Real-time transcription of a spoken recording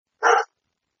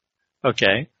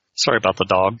Okay. Sorry about the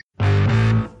dog.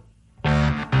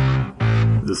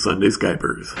 The Sunday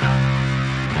Skypers.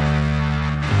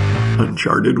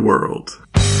 Uncharted World.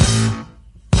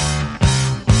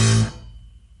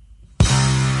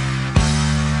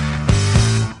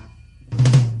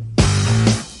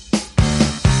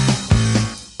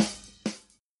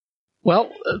 Well,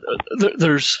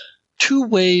 there's two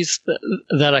ways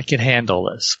that I can handle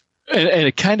this. And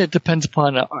it kind of depends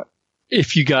upon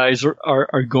if you guys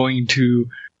are going to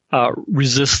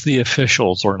resist the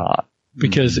officials or not.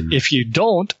 Because if you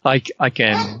don't, I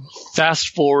can fast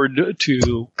forward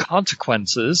to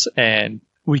consequences and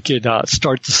we could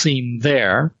start the scene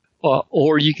there.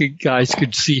 Or guys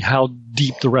could see how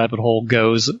deep the rabbit hole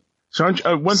goes. So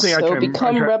one thing So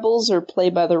become rebels or play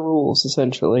by the rules,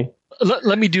 essentially.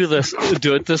 Let me do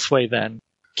it this way then.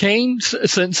 Kane,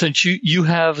 since you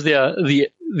have the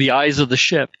eyes of the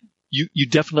ship, you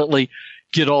definitely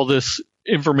get all this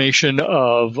information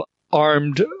of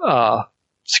armed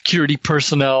security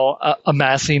personnel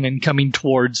amassing and coming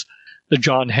towards the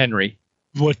John Henry.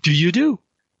 What do you do?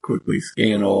 Quickly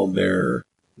scan all the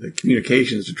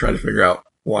communications to try to figure out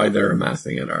why they're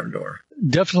amassing at our door.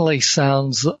 Definitely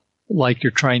sounds like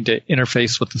you're trying to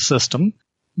interface with the system.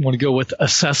 You want to go with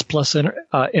assess plus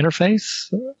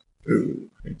interface? Ooh,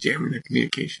 jamming the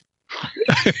communication.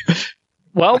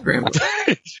 Well,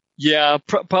 yeah,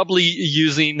 probably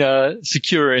using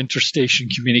secure interstation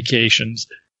communications.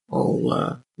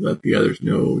 I'll let the others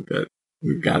know that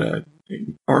we've got an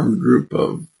armed group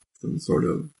of some sort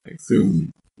of, I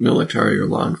assume, military or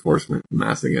law enforcement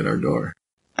amassing at our door.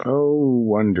 Oh,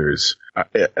 wonders.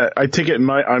 I take it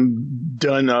I'm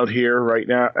done out here right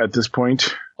now at this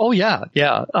point. Oh, yeah.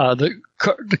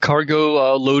 The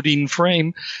cargo loading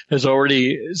frame has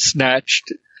already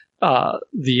snatched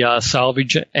the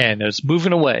salvage and is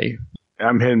moving away.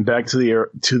 I'm heading back to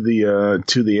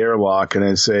the airlock and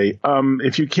I say,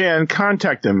 if you can,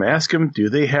 contact them. Ask them, do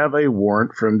they have a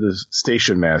warrant from the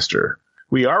station master?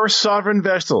 We are a sovereign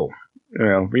vessel.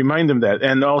 Remind them that.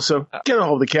 And also, get a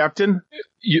hold of the captain.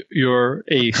 You're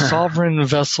a sovereign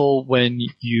vessel when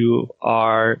you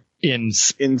are in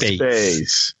space. In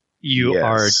space. You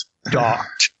are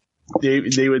docked.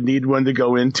 They would need one to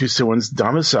go into someone's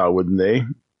domicile, wouldn't they?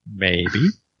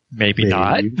 Maybe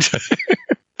not.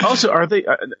 Also, are they?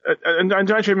 I'm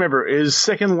trying to remember. Is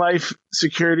Second Life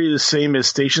security the same as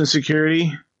station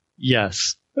security?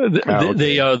 Yes.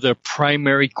 They are the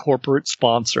primary corporate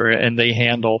sponsor, and they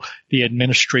handle the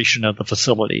administration of the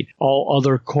facility. All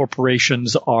other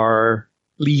corporations are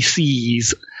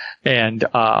lessees and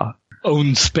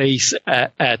own space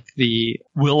at the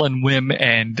will and whim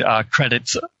and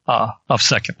credits of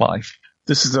Second Life.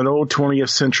 This is an old 21st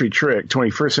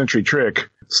century trick.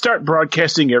 Start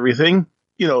broadcasting everything.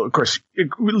 Of course,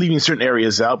 leaving certain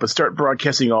areas out, but start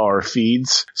broadcasting all our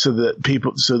feeds so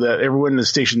that everyone in the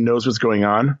station knows what's going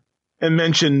on. And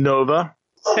mention Nova.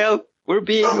 Help, we're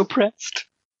being oppressed.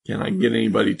 Can I get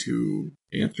anybody to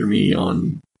answer me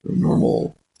on the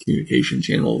normal communication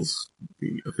channels,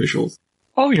 the officials?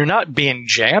 Oh, you're not being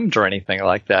jammed or anything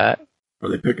like that. Are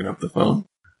they picking up the phone?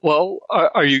 Well,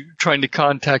 are you trying to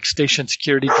contact Station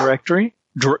Security Directory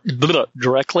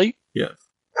directly? Yes.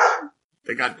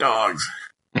 They got dogs.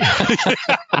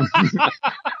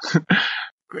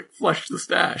 Quick, flush the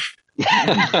stash.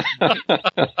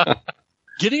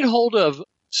 Getting hold of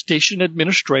station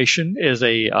administration is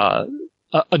a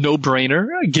no-brainer.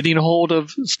 Getting hold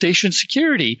of station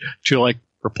security to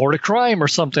report a crime or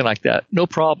something like that, no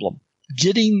problem.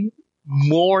 Getting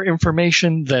more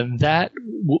information than that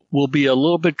will be a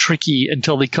little bit tricky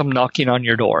until they come knocking on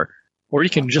your door, or you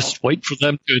can just wait for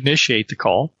them to initiate the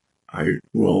call. I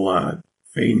will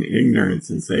feign ignorance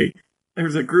and say,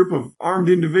 there's a group of armed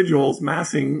individuals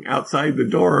massing outside the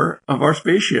door of our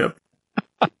spaceship.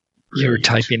 You're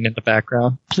typing in the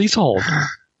background. Please hold.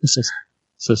 This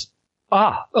is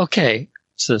okay.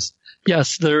 Says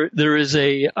yes. There is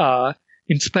a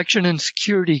inspection and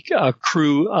security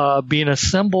crew being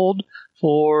assembled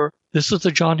for. This is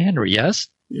the John Henry. Yes.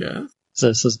 Yes.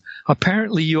 Says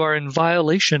apparently you are in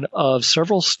violation of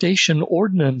several station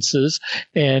ordinances,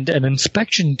 and an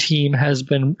inspection team has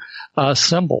been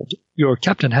assembled. Your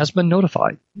captain has been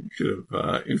notified. You should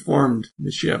have informed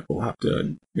the ship. We'll have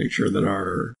to make sure that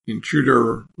our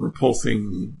intruder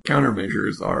repulsing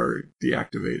countermeasures are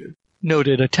deactivated.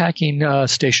 Noted. Attacking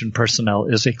station personnel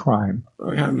is a crime.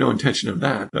 I have no intention of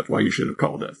that. That's why you should have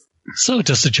called us. So,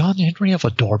 does the John Henry have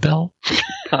a doorbell?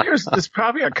 There's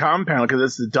probably a compound because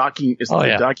it's the docking. It's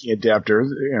the docking adapter.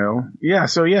 Yeah.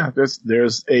 So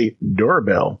there's a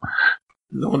doorbell.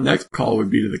 The next call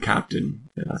would be to the captain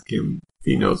and ask him if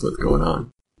he knows what's going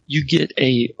on. You get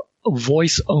a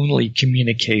voice-only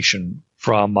communication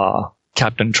from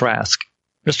Captain Trask.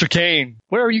 Mr. Kane,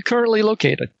 where are you currently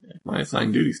located? My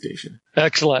assigned duty station.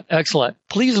 Excellent, excellent.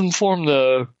 Please inform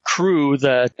the crew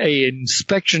that a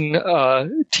inspection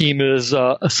team is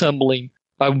assembling.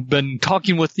 I've been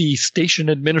talking with the station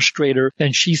administrator,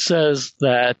 and she says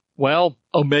that, well,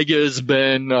 Omega has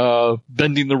been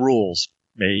bending the rules.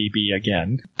 Maybe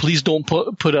again. Please don't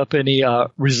put up any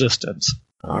resistance.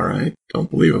 All right. Don't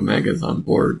believe Omega's on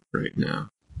board right now.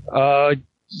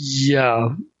 Yeah.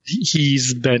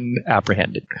 He's been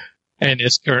apprehended and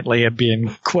is currently being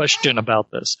questioned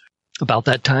about this. About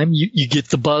that time, you get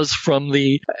the buzz from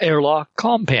the airlock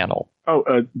comm panel.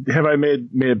 Oh, have I made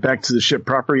it back to the ship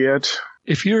proper yet?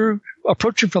 If you're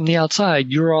approaching from the outside,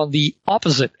 you're on the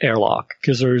opposite airlock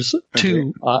because there's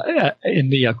two in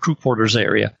the crew quarters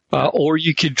area. Or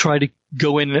you could try to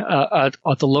go in at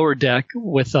the lower deck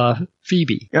with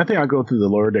Phoebe. Yeah, I think I'll go through the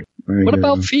lower deck. What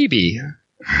about Phoebe?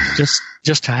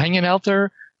 Just hanging out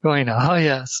there? Going, oh,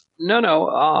 yes.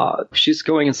 No, she's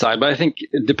going inside, but I think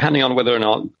depending on whether or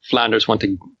not Flanders want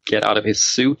to get out of his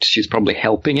suit, she's probably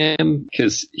helping him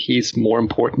because he's more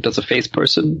important as a face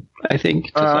person, I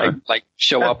think. Just like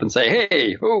show up and say,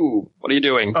 hey, what are you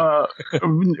doing?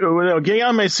 Getting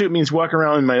out of my suit means walk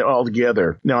around in all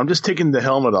together. No, I'm just taking the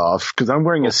helmet off because I'm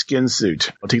wearing a skin suit.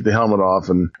 I'll take the helmet off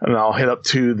and I'll head up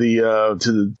to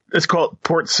the let's call it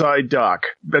port side dock.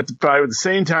 But by the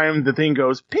same time, the thing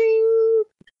goes ping.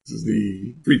 This is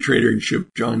the free trading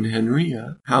ship John Henry.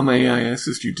 How may I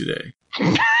assist you today?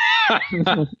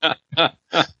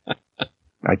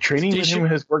 My training with him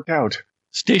has worked out.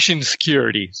 Station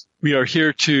security. We are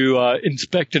here to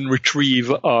inspect and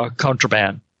retrieve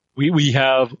contraband. We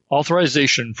have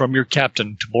authorization from your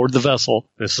captain to board the vessel.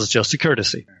 This is just a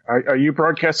courtesy. Are you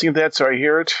broadcasting that so I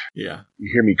hear it? Yeah.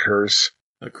 You hear me curse?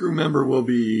 A crew member will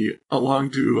be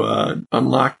along to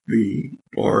unlock the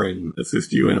door and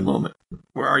assist you in a moment.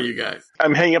 Where are you guys?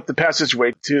 I'm heading up the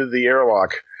passageway to the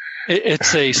airlock.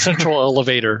 It's a central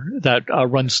elevator that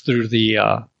runs through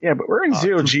the... yeah, but we're in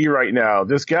zero G right now.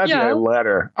 There's got to be a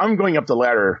ladder. I'm going up the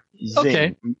ladder. Zing.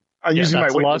 Okay. I'm using my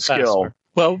witness skill.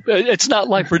 Well, it's not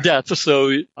life or death, so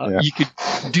you could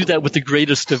do that with the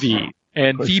greatest of ease.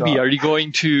 And Phoebe, are you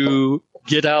going to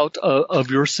get out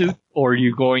of your suit, or are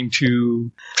you going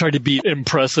to try to be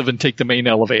impressive and take the main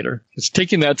elevator? Because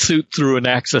taking that suit through an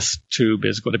access tube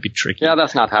is going to be tricky. Yeah,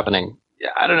 that's not happening.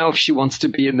 I don't know if she wants to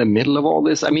be in the middle of all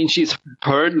this. I mean, she's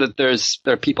heard that there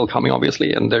are people coming,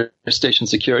 obviously, and there's station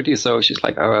security, so she's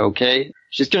like, oh, okay.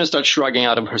 She's going to start shrugging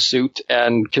out of her suit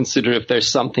and consider if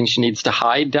there's something she needs to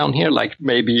hide down here, like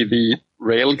maybe the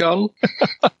railgun.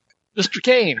 Mr.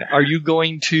 Kane, are you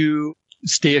going to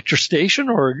stay at your station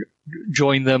or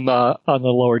join them on the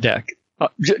lower deck?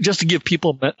 Just to give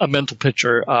people a mental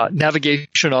picture,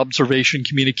 navigation, observation,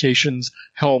 communications,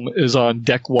 helm is on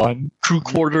deck 1. Crew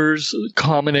quarters,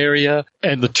 common area,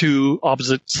 and the 2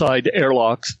 opposite side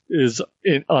airlocks is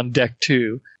on deck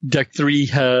 2. Deck 3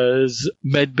 has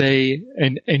medbay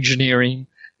and engineering,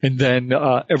 and then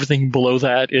everything below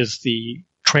that is the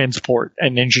transport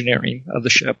and engineering of the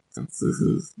ship. Since this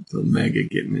is Omega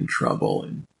getting in trouble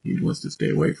and he wants to stay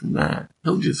away from that,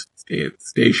 he'll just stay at the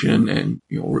station and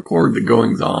record the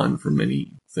goings on from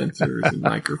many sensors and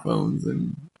microphones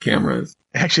and cameras.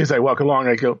 Actually, as I walk along,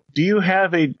 I go, do you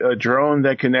have a drone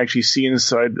that can actually see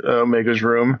inside Omega's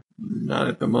room? Not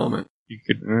at the moment. You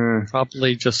could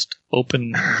probably just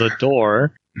open the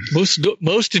door.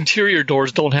 Most interior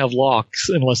doors don't have locks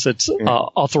unless it's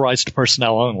authorized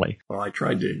personnel only. Well, I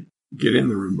tried to get in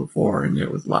the room before and it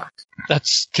was locked.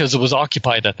 That's because it was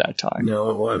occupied at that time. No,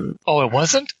 it wasn't. Oh, it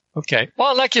wasn't? Okay.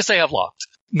 Well, in that case, they have locked.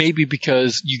 Maybe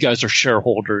because you guys are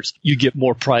shareholders, you get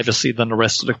more privacy than the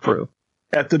rest of the crew.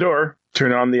 At the door,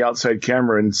 turn on the outside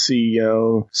camera and see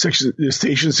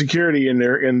station security in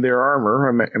their armor.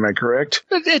 Am I correct?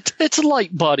 It's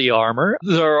light body armor.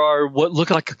 There are what look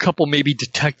like a couple maybe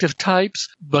detective types,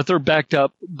 but they're backed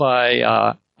up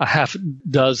by a half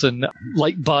dozen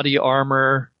light body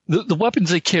armor. The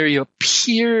weapons they carry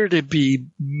appear to be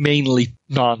mainly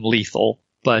non-lethal,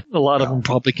 but a lot of them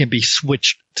probably can be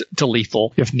switched to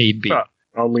lethal if need be.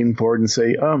 I'll lean forward and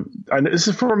say, this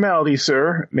is formality,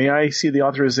 sir. May I see the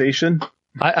authorization?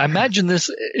 I imagine this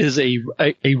is a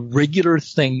regular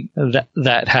thing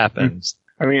that happens.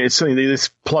 I mean, it's something they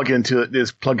just plug it into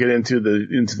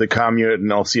the comm unit,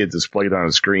 and I'll see it displayed on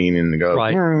a screen and go.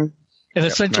 Right. And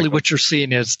essentially, what you're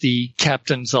seeing is the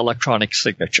captain's electronic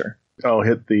signature. I'll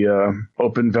hit the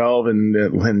open valve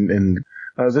and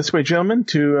this way, gentlemen,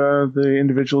 to the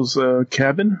individual's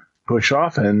cabin. Push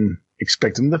off and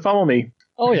expect them to follow me.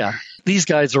 Oh, yeah. These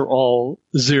guys are all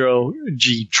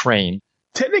 0G trained.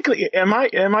 technically, am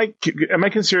I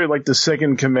considered like the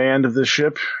second command of the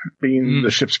ship, being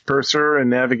the ship's purser and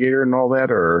navigator and all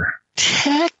that, or?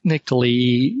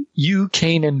 Technically, you,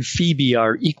 Kane, and Phoebe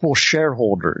are equal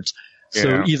shareholders.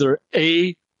 So either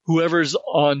A, whoever's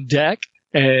on deck,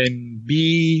 and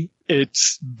B,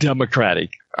 it's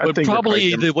democratic. But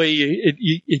probably the way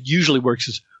it usually works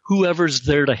is whoever's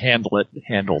there to handle it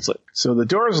handles it. So the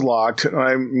door's locked, and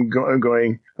I'm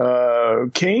going,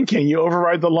 Kane, can you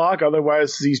override the lock?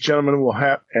 Otherwise, these gentlemen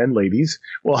and ladies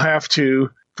will have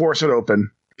to force it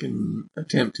open. Can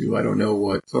attempt to. I don't know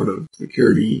what sort of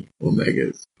security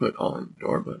Omega's put on the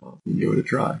door, but I'll give it a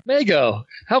try. Mego,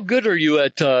 how good are you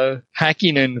at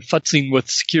hacking and futzing with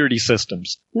security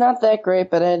systems? Not that great,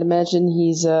 but I'd imagine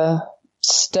he's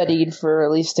studied for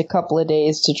at least a couple of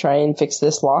days to try and fix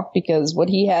this lock, because what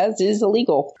he has is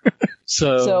illegal.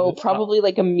 So probably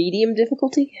like a medium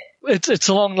difficulty? It's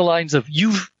along the lines of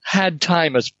you've had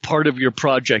time as part of your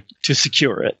project to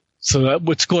secure it. So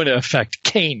that's going to affect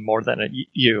Kane more than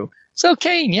you. So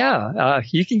Kane,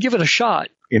 you can give it a shot.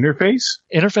 Interface?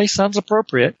 Interface sounds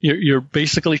appropriate. You're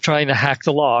basically trying to hack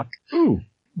the lock. Ooh.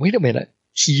 Wait a minute.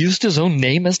 He used his own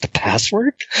name as the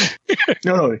password?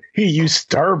 No, he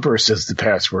used Starburst as the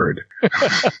password.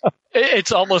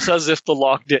 It's almost as if the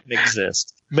lock didn't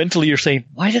exist. Mentally, you're saying,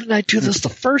 why didn't I do this the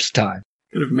first time?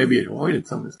 Could have maybe avoided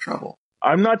some of this trouble.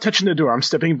 I'm not touching the door. I'm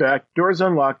stepping back. Door's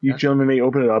unlocked. You gentlemen may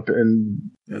open it up. And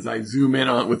as I zoom in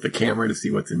on it with the camera to see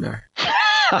what's in there.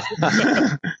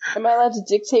 Am I allowed to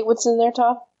dictate what's in there,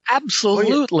 Tom?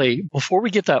 Absolutely. Oh, yeah. Before we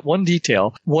get that one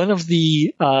detail, one of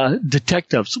the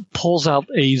detectives pulls out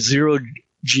a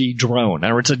zero-G drone. In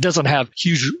other words, it doesn't have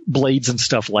huge blades and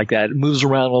stuff like that. It moves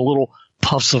around in little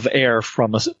puffs of air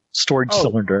from a storage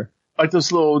cylinder. Like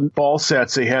those little ball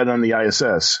sets they had on the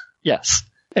ISS. Yes.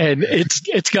 And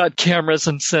it's got cameras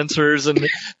and sensors and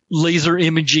laser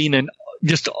imaging and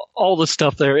just all the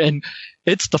stuff there. And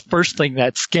it's the first thing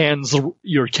that scans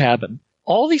your cabin.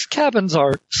 All these cabins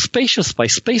are spacious by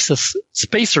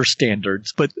spacer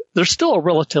standards, but they're still a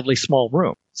relatively small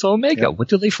room. So Omega, what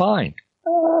do they find?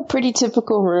 Pretty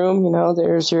typical room. You know,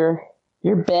 there's your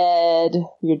bed,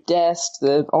 your desk,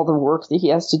 all the work that he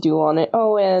has to do on it.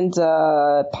 Oh, and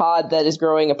a pod that is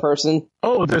growing a person.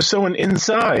 Oh, there's someone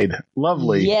inside.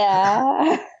 Lovely.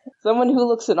 Yeah. Someone who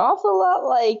looks an awful lot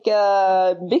like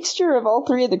a mixture of all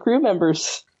three of the crew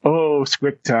members. Oh,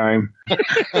 squick time.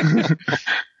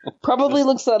 Probably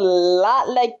looks a lot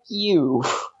like you.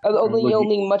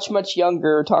 Only much, much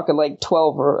younger, talking like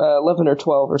 12 or 11 or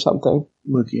 12 or something.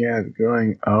 Looking at it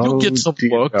going, oh, you'll get some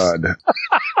dear looks. God.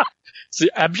 See,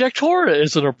 abject horror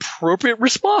is an appropriate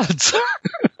response.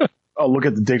 Oh, look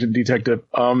at the detective.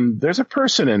 There's a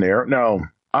person in there. No,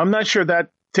 I'm not sure that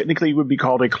technically would be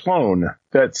called a clone.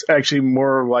 That's actually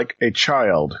more like a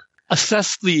child.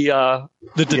 Assess the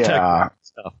detective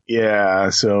stuff. Yeah,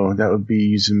 so that would be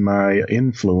using my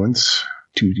influence.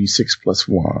 2d6 plus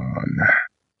 1.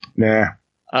 Nah,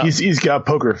 he's got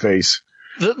poker face.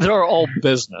 They're all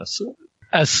business.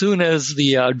 As soon as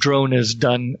the drone is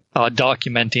done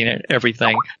documenting it,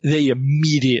 everything, they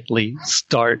immediately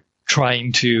start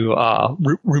trying to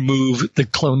remove the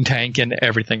clone tank and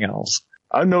everything else.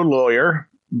 I'm no lawyer,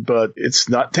 but it's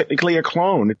not technically a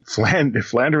clone.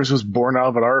 Flanders was born out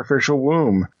of an artificial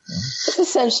womb. That's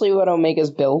essentially what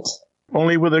Omega's built.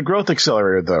 Only with a growth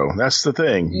accelerator, though. That's the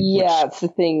thing. Yeah, it's the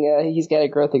thing. He's got a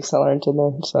growth accelerant in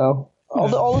there, so...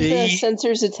 All of the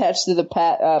sensors attached to the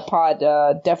pod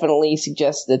definitely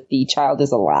suggest that the child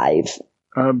is alive.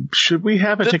 Should we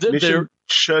have a technician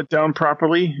shut down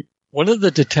properly? One of the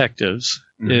detectives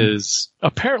is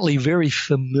apparently very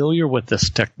familiar with this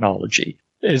technology,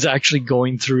 is actually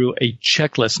going through a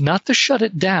checklist, not to shut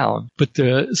it down, but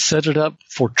to set it up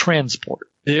for transport.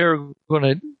 They're going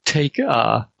to take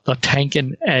the tank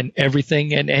and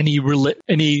everything and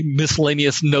any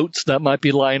miscellaneous notes that might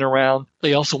be lying around.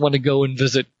 They also want to go and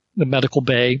visit the medical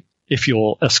bay if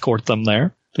you'll escort them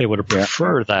there. They would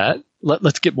prefer that.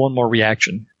 Let's get one more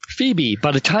reaction. Phoebe,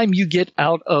 by the time you get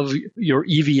out of your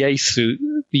EVA suit,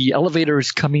 the elevator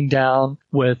is coming down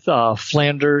with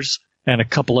Flanders and a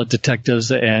couple of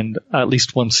detectives and at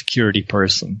least one security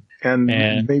person. And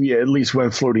maybe at least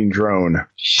one floating drone.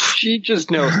 She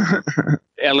just knows the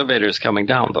elevator's coming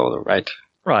down, though, right?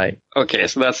 Right. Okay,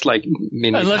 so that's like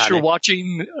mini Unless panic. you're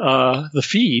watching the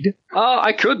feed.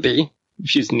 I could be. If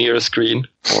she's near a screen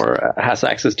or has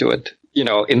access to it. You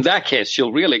know, in that case,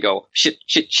 she'll really go, shit,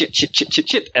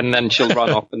 and then she'll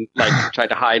run off and like try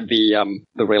to hide the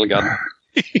railgun.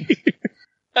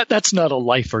 That's not a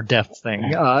life or death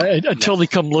thing. Until they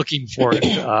come looking for it,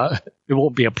 it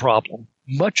won't be a problem.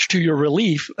 much to your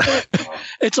relief,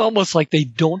 it's almost like they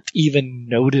don't even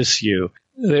notice you.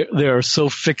 They're so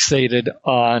fixated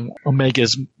on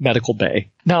Omega's medical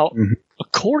bay. Now,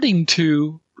 according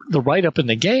to the write-up in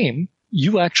the game,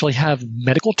 you actually have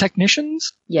medical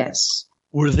technicians? Yes.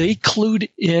 Were they clued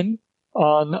in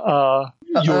on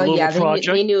your little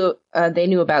project? They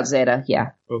knew about Zeta,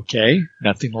 yeah. Okay,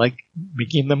 nothing like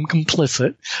making them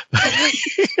complicit.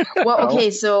 Well,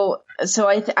 okay, so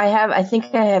I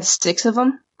think I have 6 of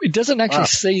them. It doesn't actually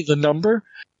say the number.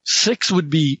 6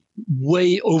 would be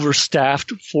way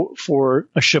overstaffed for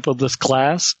a ship of this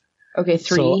class. Okay,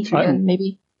 3 then,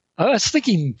 maybe? I was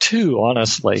thinking 2,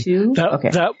 honestly. 2?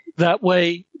 That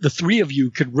way, the 3 of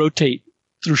you could rotate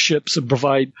through ships and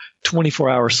provide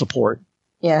 24-hour support.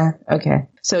 Yeah, okay.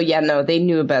 So, no, they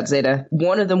knew about Zeta.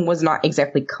 One of them was not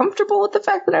exactly comfortable with the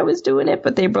fact that I was doing it,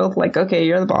 but they both like, okay,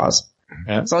 you're the boss.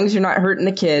 Yeah. As long as you're not hurting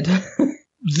the kid.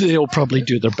 They'll probably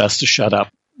do their best to shut up.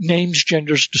 Names,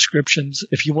 genders, descriptions,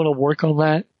 if you want to work on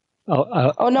that.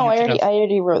 I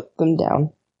already wrote them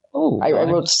down. Oh, I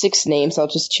wrote 6 names. I'll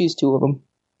just choose 2 of them.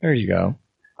 There you go.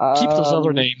 Keep those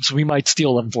other names. We might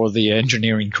steal them for the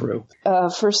engineering crew.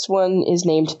 First one is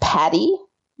named Patty.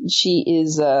 She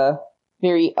is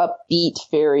very upbeat,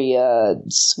 very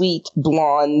sweet,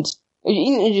 blonde.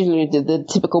 The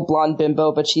typical blonde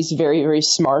bimbo, but she's very, very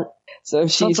smart. So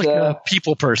she's sounds like a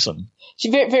people person.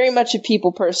 She's very, very much a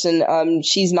people person.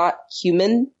 She's not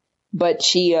human, but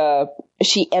she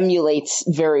emulates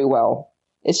very well.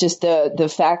 It's just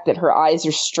the fact that her eyes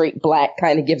are straight black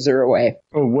kind of gives her away.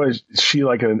 Oh, was she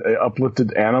like an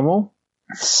uplifted animal?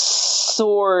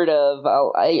 Sort of.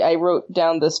 I wrote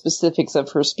down the specifics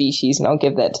of her species, and I'll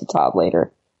give that to Todd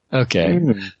later. Okay.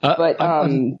 But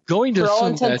I'm going to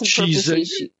assume that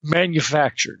she's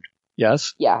manufactured.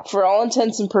 Yes? Yeah. For all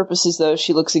intents and purposes, though,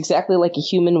 she looks exactly like a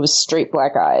human with straight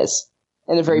black eyes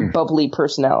and a very bubbly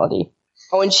personality.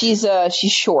 Oh, and she's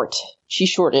short. She's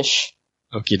shortish.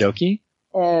 Okie dokie.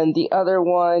 And the other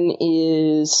one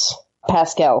is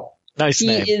Pascal. Nice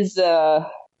name. He is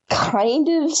kind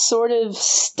of, sort of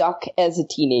stuck as a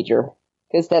teenager,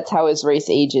 because that's how his race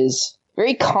ages.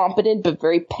 Very competent, but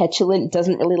very petulant,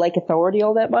 doesn't really like authority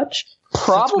all that much.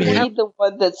 Probably the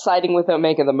one that's siding with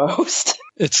Omega the most.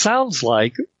 It sounds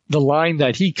like the line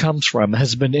that he comes from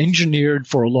has been engineered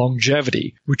for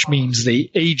longevity, which means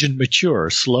they age and mature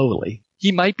slowly.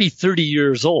 He might be 30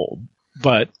 years old,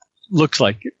 but looks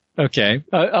like it. Okay.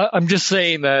 I'm just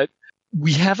saying that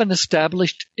we haven't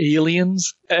established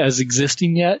aliens as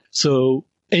existing yet, so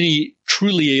any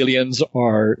truly aliens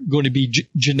are going to be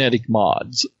genetic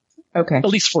mods. Okay. At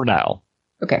least for now.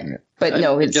 Okay. But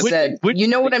no, it's you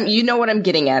know what I'm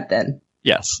getting at then.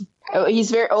 Yes. Oh,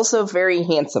 he's also very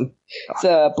handsome.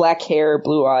 It's black hair,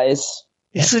 blue eyes.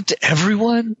 Isn't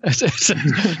everyone?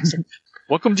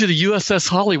 Welcome to the USS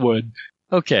Hollywood.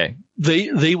 Okay.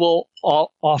 They will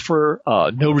offer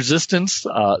no resistance.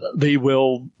 They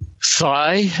will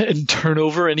sigh and turn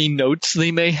over any notes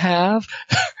they may have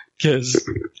because,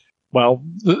 well,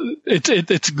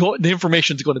 the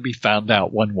information is going to be found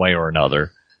out one way or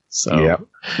another. So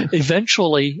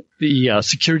eventually the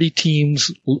security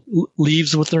teams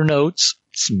leaves with their notes.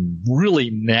 Some really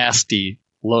nasty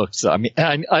looks. I mean,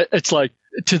 it's like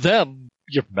to them,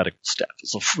 your medical staff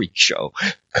is a freak show.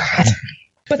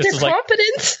 But they're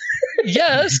competent.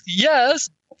 Yes.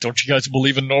 Don't you guys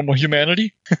believe in normal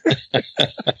humanity?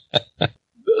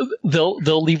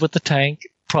 They'll leave with the tank,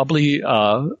 probably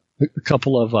a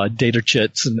couple of data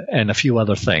chits and a few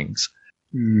other things.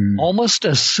 Almost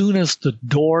as soon as the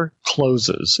door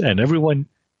closes and everyone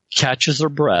catches their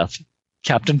breath,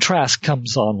 Captain Trask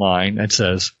comes online and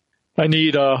says, I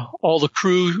need all the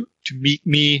crew to meet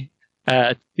me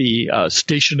at the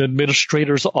station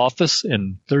administrator's office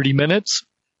in 30 minutes.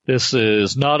 This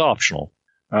is not optional.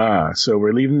 So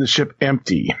we're leaving the ship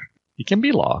empty. It can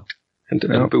be locked.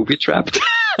 And booby trapped.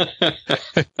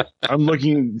 I'm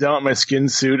looking down at my skin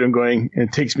suit. I'm going,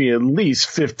 it takes me at least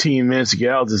 15 minutes to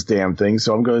get out of this damn thing.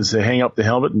 So I'm going to hang up the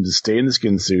helmet and just stay in the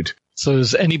skin suit. So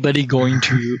is anybody going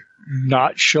to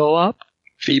not show up?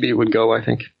 Phoebe would go, I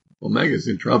think. Well, Mega's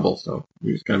in trouble, so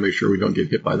we just got to make sure we don't get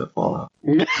hit by the fallout.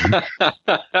 Is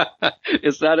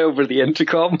that over the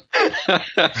intercom?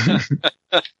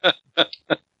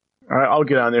 All right, I'll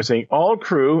get on there saying all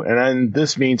crew, and then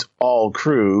this means all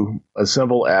crew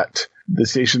assemble at the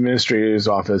station administrator's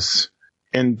office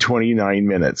in 29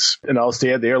 minutes. And I'll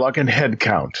stay at the airlock and head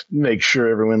count. Make sure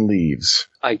everyone leaves.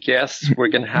 I guess we're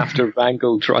going to have to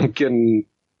wrangle drunken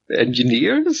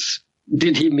engineers?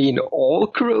 Did he mean all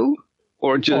crew?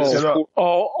 Or just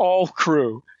all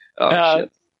crew? Oh,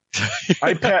 shit.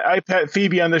 I pat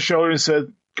Phoebe on the shoulder and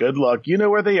said, good luck. You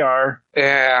know where they are.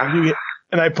 Yeah.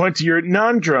 And I point to your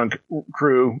non-drunk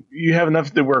crew. You have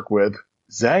enough to work with.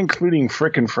 Is that including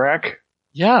Frick and Frack?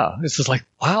 Yeah. This is like,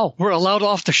 wow, we're allowed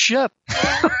off the ship.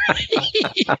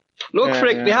 Look,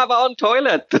 Frick, we have our own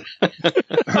toilet.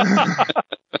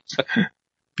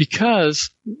 Because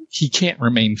he can't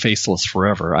remain faceless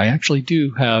forever, I actually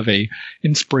do have a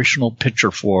inspirational picture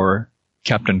for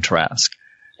Captain Trask.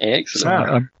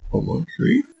 Excellent.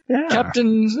 Yeah.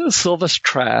 Captain Sylvus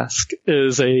Trask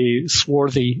is a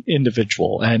swarthy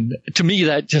individual, and to me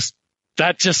that just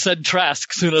said Trask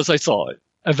as soon as I saw it.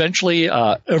 Eventually,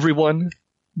 everyone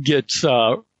gets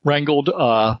wrangled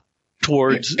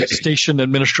towards station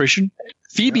administration.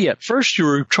 Phoebe, at first you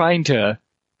were trying to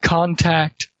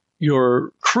contact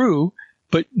your crew,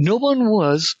 but no one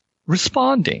was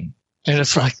responding. And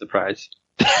it's like, surprise.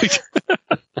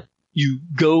 You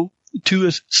go to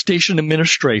a station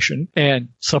administration and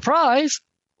surprise,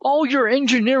 all your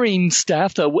engineering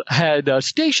staff that had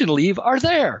station leave are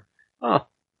there. Oh.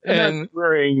 And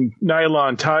wearing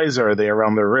nylon ties, are they,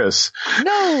 around their wrists?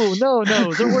 No.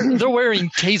 They're wearing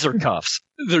taser cuffs.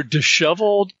 They're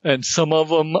disheveled, and some of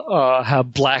them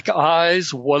have black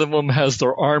eyes. One of them has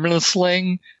their arm in a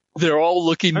sling. They're all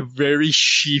looking very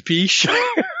sheepish.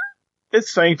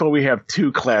 It's thankful we have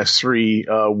 2 Class 3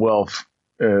 wealth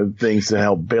things to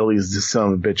help bail these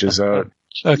son of bitches out.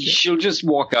 Okay. She'll just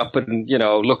walk up and,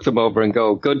 look them over and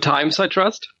go, "Good times, I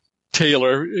trust?"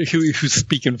 Taylor, who's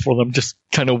speaking for them, just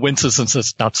kind of winces and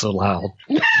says, "Not so loud."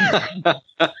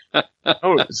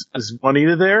 Oh, is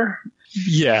Juanita there?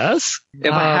 Yes.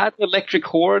 If I had an electric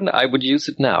horn, I would use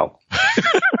it now.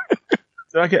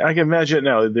 I can imagine it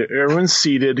now. Everyone's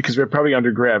seated because we're probably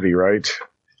under gravity, right?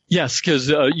 Yes, because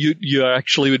you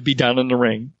actually would be down in the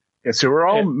ring. Yeah, so we're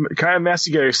all kind of massed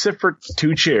together, except for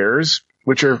 2 chairs,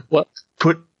 which are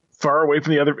put far away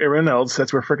from everyone else.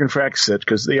 That's where frickin' Frack sit,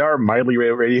 because they are mildly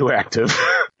radioactive.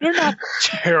 They're not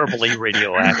terribly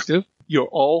radioactive. You're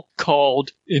all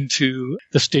called into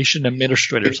the station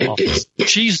administrator's office.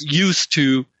 She's used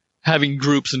to having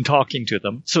groups and talking to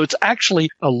them. So it's actually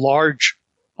a large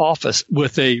office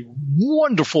with a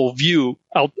wonderful view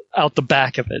out the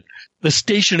back of it. The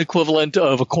station equivalent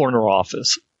of a corner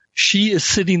office. She is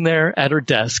sitting there at her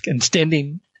desk, and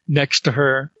standing next to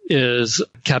her is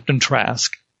Captain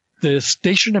Trask. The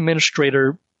station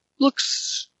administrator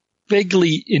looks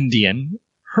vaguely Indian.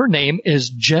 Her name is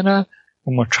Jenna,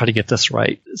 I'm going to try to get this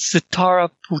right, Sitara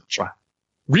Putra.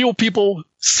 Real people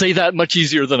say that much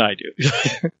easier than I do.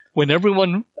 When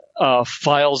everyone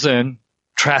files in,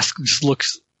 Trask just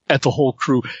looks at the whole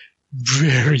crew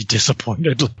very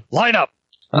disappointed. Line up!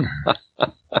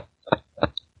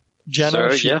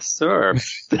 Jenna, sir, yes, sir.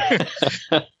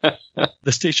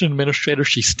 The station administrator,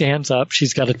 she stands up.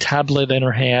 She's got a tablet in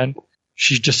her hand.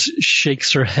 She just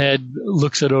shakes her head,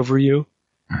 looks it over you,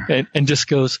 and just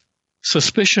goes,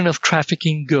 "Suspicion of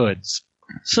trafficking goods.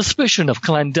 Suspicion of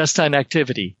clandestine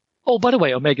activity. Oh, by the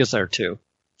way, Omega's there too.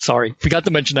 Sorry, forgot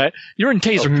to mention that. You're in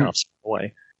taser cuffs, by the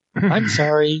way. I'm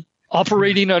sorry.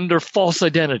 Operating under false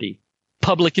identity.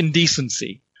 Public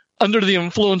indecency. Under the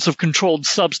influence of controlled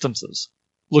substances."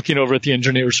 Looking over at the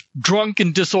engineers. "Drunk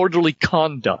and disorderly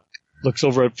conduct." Looks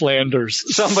over at Flanders.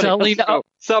 Somebody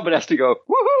has to go,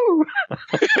 woohoo!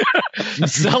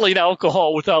 Selling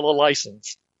alcohol without a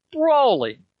license.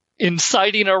 Brawling.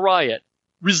 Inciting a riot.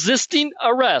 Resisting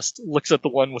arrest. Looks at the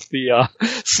one with the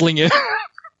sling in.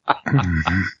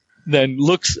 Then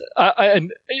looks,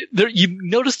 and you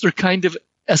notice they're kind of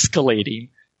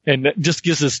escalating, and just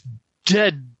gives this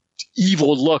dead,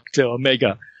 evil look to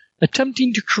Omega.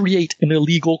 Attempting to create an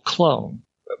illegal clone.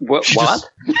 What?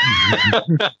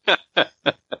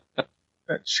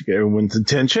 That should get everyone's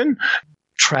attention.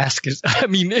 Trask is,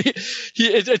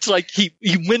 it's like he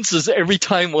winces every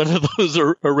time one of those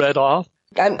are read off.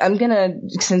 I'm gonna,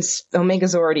 since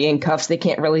Omega's already in cuffs, they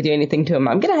can't really do anything to him.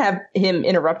 I'm gonna have him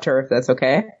interrupt her if that's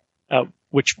okay.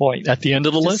 Which point? At the end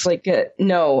of the list?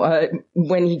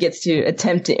 When he gets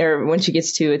to when she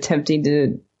gets to attempting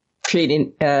to create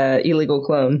an illegal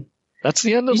clone. That's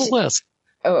the end of the list.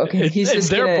 Oh, okay. In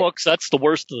their books, that's the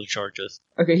worst of the charges.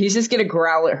 Okay, he's just gonna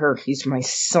growl at her. He's my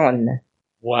son.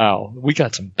 Wow, we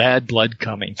got some bad blood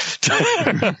coming.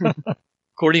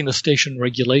 According to station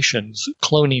regulations,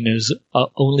 cloning is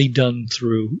only done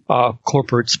through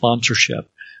corporate sponsorship.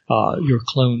 Your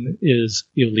clone is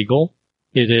illegal.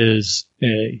 It is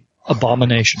an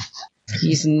abomination.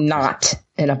 He's not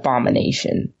an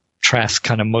abomination. Trask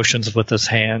kind of motions with his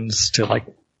hands to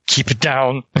keep it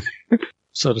down.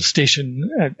 So the station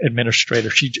administrator,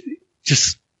 she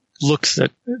just looks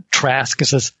at Trask and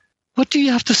says, "What do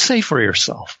you have to say for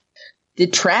yourself?"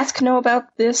 Did Trask know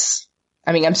about this?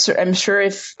 I mean, I'm sure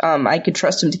if I could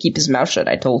trust him to keep his mouth shut,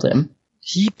 I told him.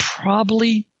 He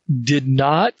probably did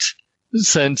not,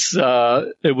 since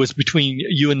it was between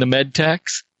you and the med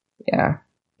techs. Yeah.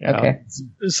 Okay.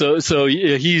 So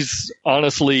he's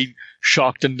honestly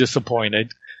shocked and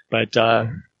disappointed. But,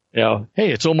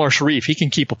 hey, it's Omar Sharif. He can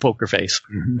keep a poker face.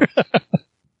 Mm-hmm.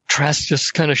 Trask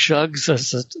just kind of shrugs.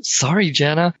 Says, sorry,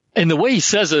 Jenna. And the way he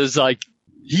says it is like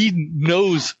he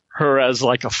knows her as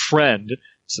like a friend.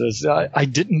 Says, I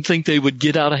didn't think they would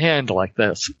get out of hand like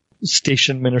this.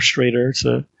 Station administrator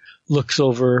looks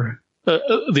over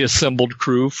the assembled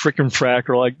crew. Frick and Frack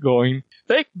are like going,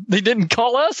 they didn't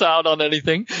call us out on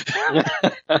anything.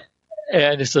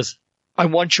 And he says, I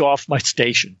want you off my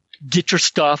station. Get your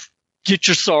stuff. Get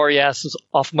your sorry asses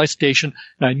off my station,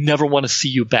 and I never want to see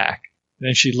you back. And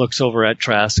then she looks over at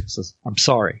Trask and says, I'm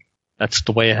sorry. That's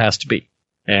the way it has to be.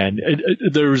 And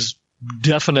there's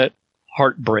definite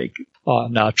heartbreak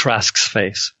on Trask's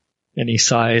face. And he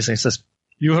sighs and he says,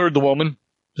 you heard the woman.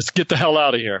 Let's get the hell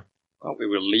out of here. Well, we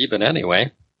were leaving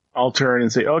anyway. I'll turn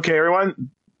and say, okay,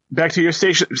 everyone, back to your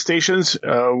stations.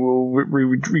 We'll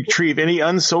retrieve any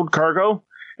unsold cargo,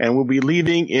 and we'll be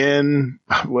leaving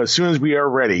as soon as we are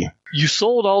ready. You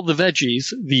sold all the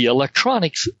veggies. The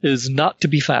electronics is not to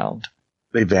be found.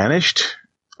 They vanished?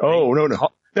 Oh, no.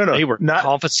 They were not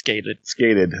confiscated.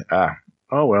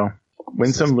 Oh, well.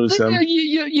 Win some, lose some.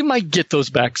 You might get those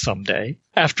back someday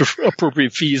after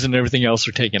appropriate fees and everything else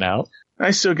are taken out.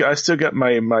 I still got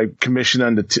my commission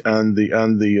on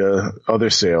the other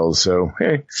sales. So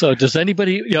hey. So does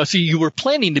anybody? See, you were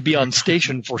planning to be on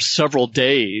station for several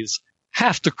days.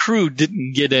 Half the crew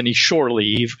didn't get any shore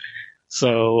leave,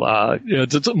 so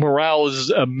the morale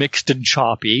is mixed and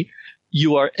choppy.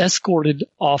 You are escorted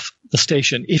off the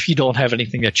station if you don't have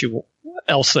anything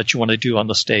else that you want to do on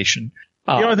the station.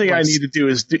 The only thing I need to do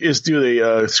is do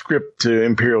the script to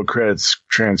Imperial Credits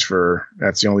transfer.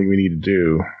 That's the only thing we need to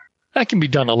do. That can be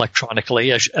done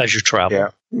electronically as you travel. Yeah,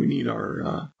 we need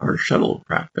our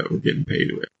shuttlecraft that we're getting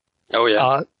paid with. Oh,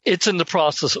 yeah. It's in the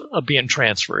process of being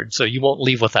transferred, so you won't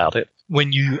leave without it.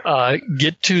 When you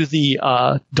get to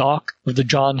the dock of the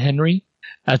John Henry,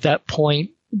 at that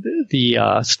point,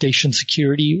 the station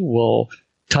security will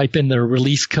type in their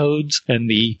release codes, and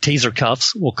the taser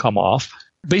cuffs will come off.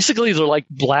 Basically, they're like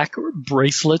black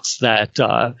bracelets that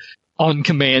on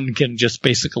command can just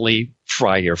basically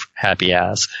fry your happy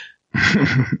ass.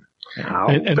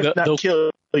 and but not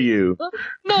kill you.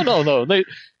 No.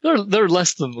 They're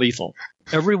less than lethal.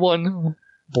 Everyone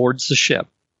boards the ship.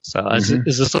 So is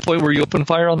this the point where you open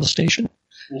fire on the station?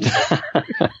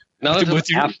 No,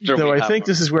 I think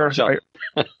this is where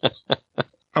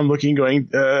I'm looking, going.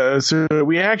 So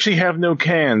we actually have no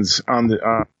cans on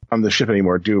the ship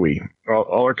anymore, do we?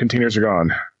 All our containers are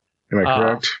gone. Am I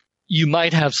correct? You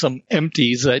might have some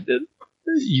empties that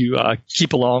you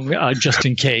keep along just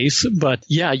in case. But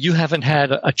yeah, you haven't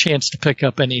had a chance to pick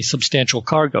up any substantial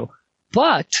cargo.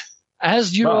 But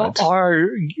as you are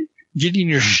getting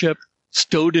your ship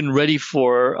stowed and ready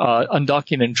for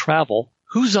undocking and travel,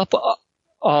 who's up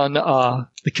on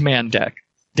the command deck?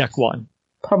 Deck 1.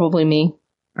 Probably me.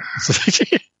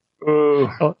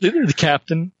 The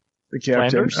captain. The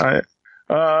captain.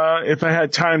 If I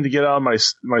had time to get out of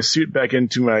my suit back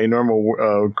into my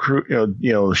normal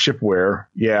crew, ship wear,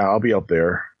 yeah, I'll be up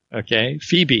there. Okay,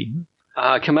 Phoebe.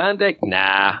 Command deck?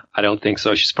 Nah, I don't think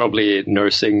so. She's probably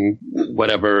nursing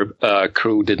whatever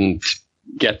crew didn't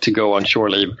get to go on shore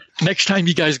leave. Next time,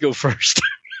 you guys go first.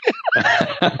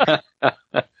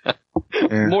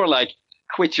 More like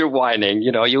quit your whining.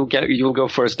 You'll go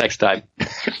first next time.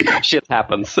 Shit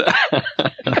happens.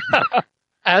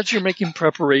 As you're making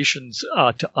preparations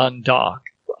to undock,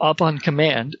 up on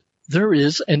command, there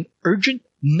is an urgent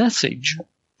message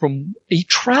from a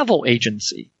travel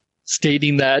agency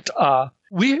stating that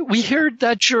we heard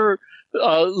that you're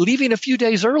leaving a few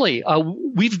days early.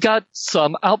 We've got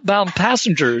some outbound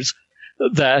passengers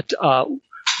that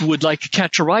would like to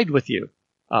catch a ride with you.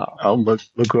 I'll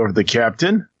look over the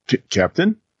captain.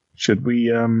 Captain, should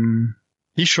we?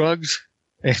 He shrugs.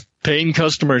 Paying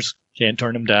customers, can't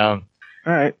turn them down.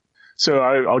 All right. So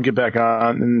I'll get back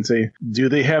on and say, do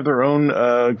they have their own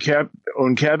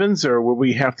own cabins, or will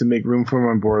we have to make room for them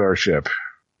on board our ship?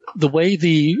 The way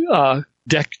the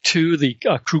deck 2, the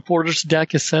crew quarters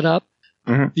deck is set up,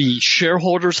 the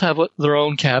shareholders have their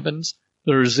own cabins.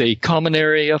 There's a common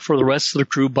area for the rest of the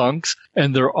crew bunks,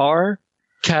 and there are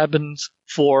cabins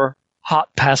for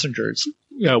hot passengers.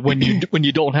 When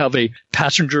you don't have a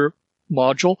passenger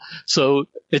module, so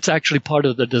it's actually part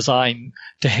of the design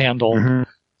to handle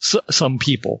some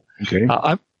people. Okay.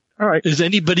 All right. Is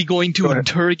anybody going to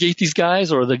interrogate these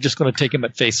guys, or are they just going to take them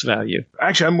at face value?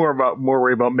 Actually, I'm more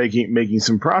worried about making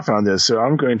some profit on this. So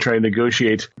I'm going to try to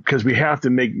negotiate, because we have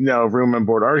to make now room on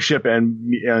board our ship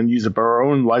and use up our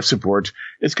own life support.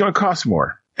 It's going to cost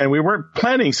more, and we weren't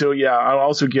planning. So yeah, I'll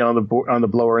also get on the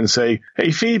blower and say, "Hey,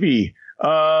 Phoebe,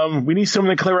 we need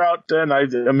someone to clear out." And I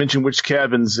mentioned which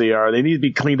cabins they are. They need to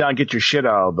be cleaned out and get your shit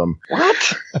out of them.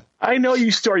 What? I know you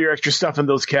store your extra stuff in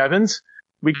those cabins.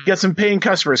 We get some paying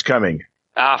customers coming.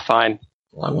 Fine.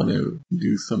 Well, I want to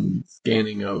do some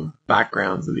scanning of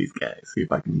backgrounds of these guys, see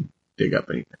if I can dig up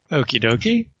anything. Okie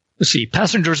dokie. Let's see.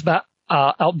 Passengers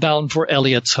outbound for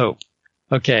Elliot's Hope.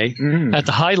 Okay. Mm. At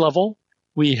the high level,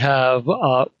 we have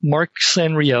Mark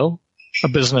Sanrio, a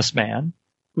businessman.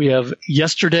 We have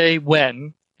Yesterday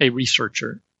Wen, a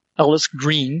researcher. Ellis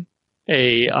Green,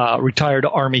 a retired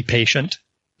Army patient.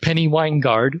 Penny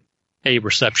Weingard, a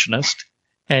receptionist.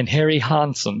 And Harry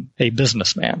Hansen, a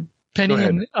businessman. Penny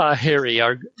and Harry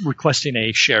are requesting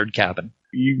a shared cabin.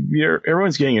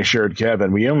 Everyone's getting a shared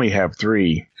cabin. We only have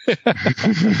 3.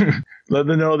 Let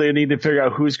them know they need to figure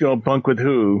out who's going to bunk with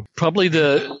who. Probably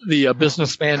the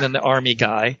businessman and the Army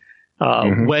guy.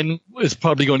 Wen is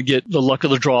probably going to get the luck of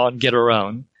the draw and get her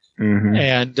own. Mm-hmm.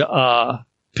 And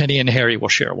Penny and Harry will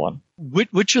share one.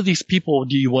 Which of these people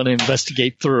do you want to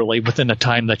investigate thoroughly within the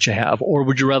time that you have? Or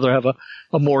would you rather have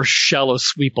a more shallow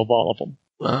sweep of all of them?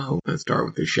 Well, let's start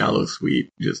with the shallow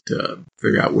sweep just to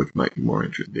figure out which might be more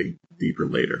interesting deeper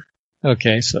later.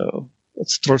 Okay, so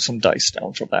let's throw some dice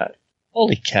down for that.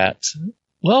 Holy cats.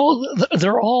 Well,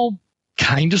 they're all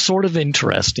kind of sort of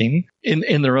interesting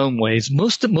in their own ways.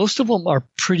 Most of them are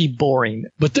pretty boring,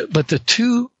 but the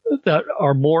two that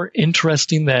are more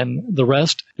interesting than the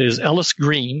rest is Ellis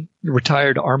Green,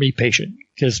 retired Army patient.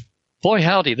 Because, boy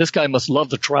howdy, this guy must love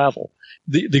to travel.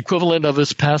 The equivalent of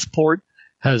his passport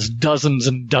has dozens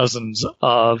and dozens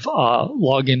of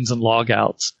logins and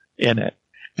logouts in it.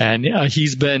 And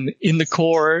he's been in the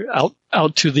Corps,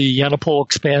 out to the Yanapol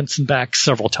Expanse and back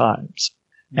several times.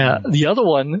 The other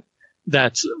one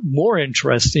that's more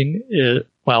interesting is,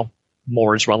 well,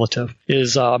 more is relative,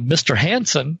 is Mr.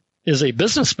 Hansen is a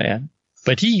businessman,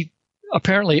 but he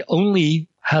apparently only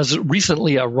has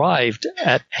recently arrived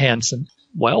at Hansen.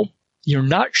 Well, you're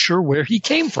not sure where he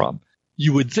came from.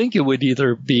 You would think it would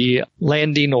either be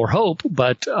Landing or Hope,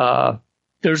 but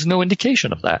there's no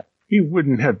indication of that. He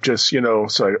wouldn't have just, sort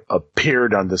of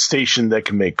appeared on the station that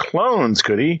can make clones,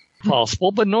 could he?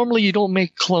 Possible, but normally you don't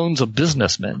make clones of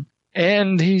businessmen.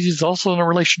 And he's also in a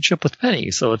relationship with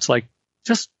Penny, so it's like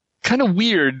just kind of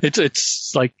weird.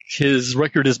 It's like his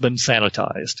record has been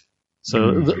sanitized.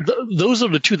 So those are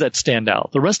the two that stand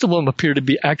out. The rest of them appear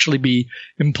to actually be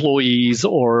employees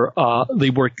or they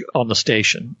work on the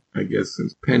station. I guess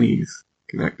since Penny's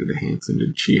connected to Hansen,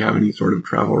 did she have any sort of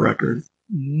travel records?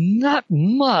 Not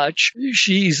much.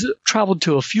 She's traveled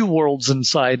to a few worlds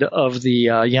inside of the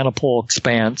Yanapol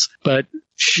Expanse, but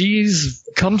she's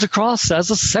comes across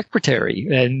as a secretary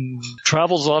and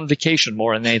travels on vacation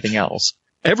more than anything else.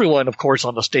 Everyone, of course,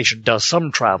 on the station does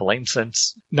some traveling,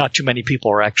 since not too many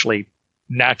people are actually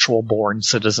natural-born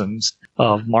citizens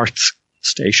of Mark's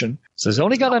station. So he's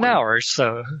only got an hour,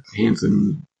 so...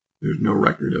 Hansen, there's no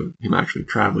record of him actually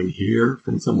traveling here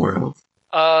from somewhere else?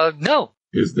 No.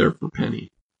 Is there for Penny?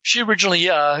 She originally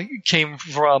came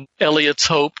from Elliot's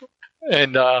Hope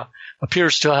and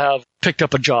appears to have picked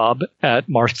up a job at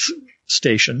Mark's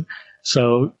station.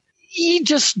 So...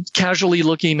 just casually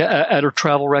looking at her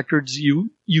travel records, you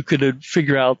could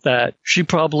figure out that she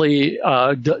probably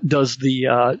does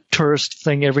the tourist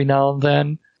thing every now and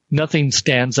then. Nothing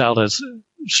stands out as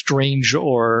strange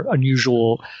or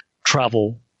unusual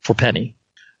travel for Penny.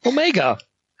 Omega,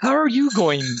 how are you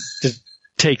going to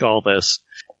take all this?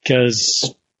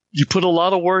 Because you put a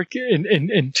lot of work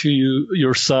into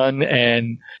your son,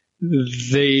 and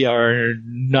they are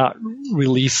not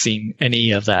releasing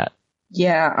any of that.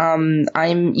 Yeah,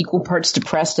 I'm equal parts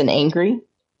depressed and angry,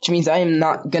 which means I am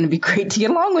not going to be great to get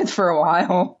along with for a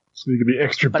while. So you can be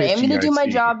extra bitchy. But I am going to do my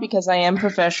job because I am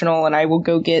professional, and I will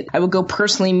go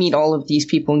personally meet all of these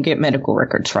people and get medical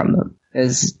records from them,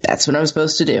 because that's what I'm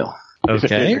supposed to do.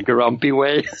 Okay. Grumpy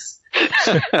way.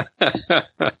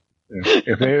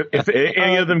 If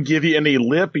any of them give you any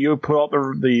lip, you pull out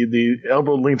the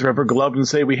elbow length rubber glove and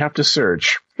say, "We have to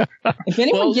search." If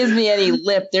anyone gives me any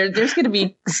lip, there's going to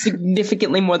be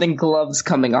significantly more than gloves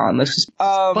coming on. Let's just.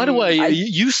 By the way,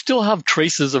 you still have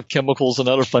traces of chemicals and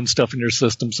other fun stuff in your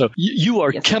system, so you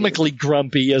are chemically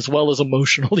grumpy as well as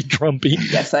emotionally grumpy.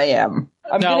 Yes, I am.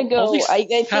 I'm going to go. I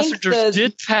think passengers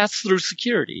did pass through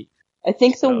security. I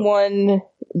think the one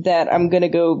that I'm going to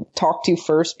go talk to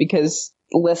first, because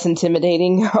less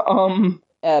intimidating,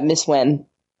 Miss Wen.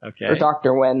 Okay. Or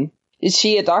Dr. Wen. Is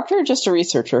she a doctor or just a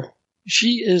researcher?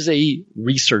 She is a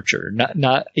researcher,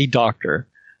 not a doctor.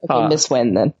 Okay, Miss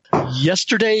Wen then.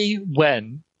 Yesterday,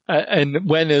 Wen, and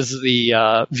Wen is the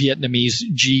Vietnamese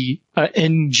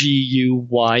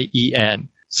Nguyen.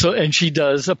 So, and she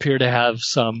does appear to have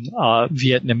some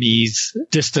Vietnamese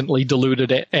distantly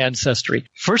diluted ancestry.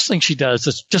 First thing she does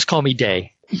is just call me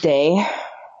Day. Day.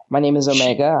 My name is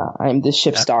Omega. I'm the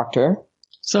ship's doctor.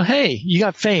 So, hey, you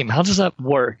got fame. How does that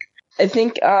work? I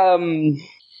think,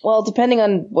 well, depending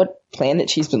on what planet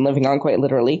she's been living on, quite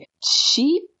literally,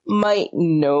 she might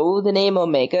know the name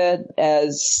Omega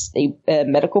as a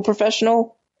medical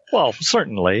professional. Well,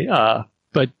 certainly.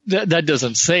 But that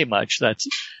doesn't say much. That's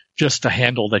just a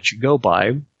handle that you go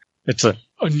by. It's an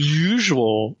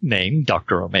unusual name,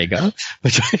 Dr. Omega.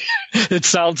 It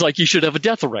sounds like you should have a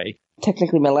death array.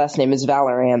 Technically, my last name is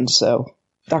Valoran, so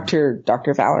Dr.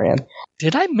 Valoran.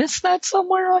 Did I miss that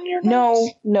somewhere on your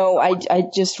notes? No, I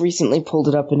just recently pulled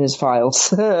it up in his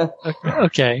files.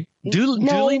 Okay.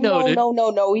 Duly noted.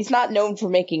 No. He's not known for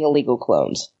making illegal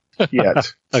clones.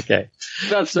 Yet. Okay.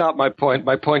 That's not my point.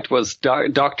 My point was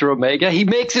Dr. Omega. He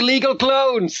makes illegal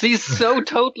clones. He's so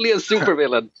totally a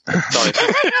supervillain.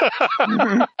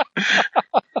 Sorry.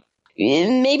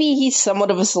 Maybe he's somewhat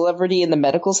of a celebrity in the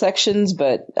medical sections,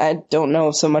 but I don't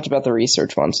know so much about the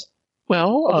research ones.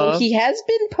 Well, he has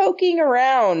been poking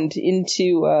around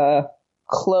into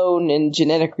clone and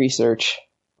genetic research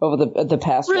over the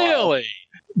past while. Really?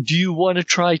 Do you want to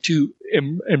try to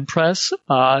impress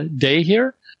Day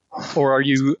here? Or are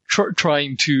you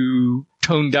trying to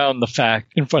tone down the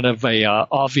fact in front of a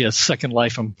obvious Second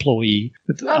Life employee?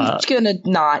 I'm going to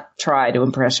not try to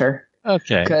impress her.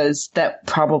 Okay. Because that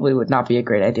probably would not be a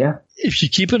great idea. If you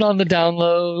keep it on the down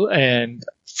low and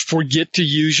forget to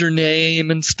use your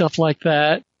name and stuff like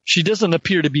that, she doesn't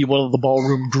appear to be one of the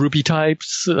ballroom groupie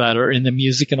types that are in the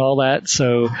music and all that,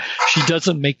 so she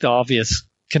doesn't make the obvious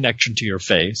connection to your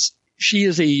face. She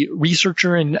is a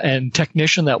researcher and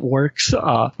technician that works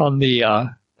on the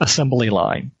assembly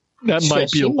line. That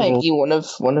might be she might be one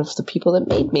of the people that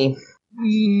made me.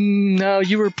 No,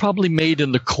 you were probably made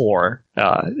in the core.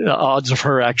 The odds of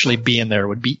her actually being there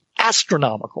would be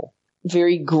astronomical.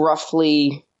 Very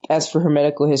gruffly ask for her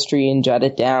medical history and jot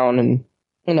it down, and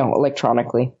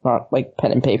electronically, not like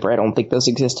pen and paper. I don't think those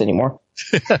exist anymore.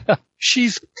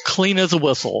 She's clean as a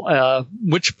whistle,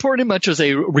 which pretty much is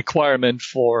a requirement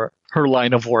for her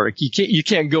line of work. You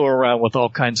can't go around with all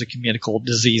kinds of communicable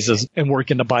diseases and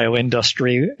work in the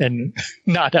bioindustry and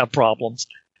not have problems.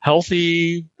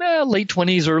 Healthy, late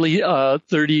 20s, early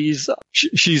 30s.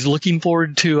 She's looking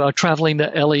forward to traveling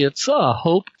to Elliot's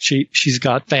Hope. She's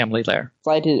got family there.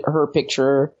 Slide her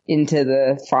picture into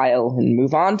the file and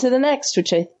move on to the next,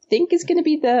 which I think is going to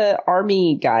be the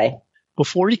army guy.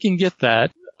 Before you can get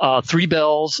that, 3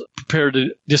 bells, prepare to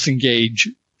disengage,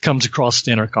 comes across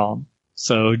the intercom.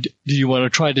 So do you want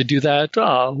to try to do that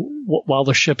while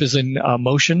the ship is in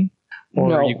motion? Or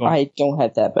no, are you going... I don't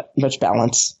have that much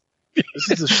balance.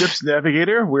 This is the ship's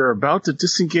navigator. We're about to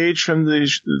disengage from the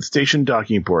station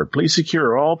docking port. Please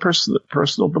secure all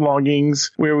personal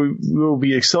belongings. We will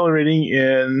be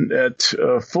accelerating at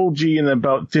full G in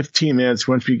about 15 minutes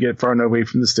once we get far enough away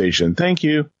from the station. Thank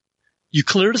you. You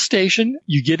clear the station.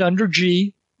 You get under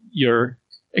G. You're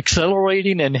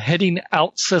accelerating and heading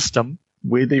out system. The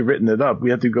way they've written it up, we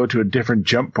have to go to a different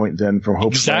jump point then from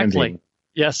Hope's Landing.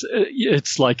 Yes,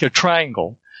 it's like a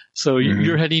triangle. So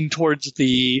you're heading towards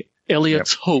the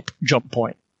Elliot's Hope jump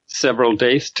point. Several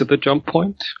days to the jump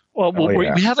point? Well,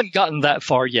 we haven't gotten that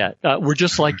far yet. We're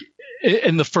just like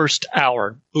in the first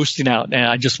hour boosting out, and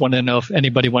I just want to know if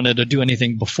anybody wanted to do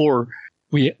anything before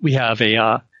we have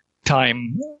a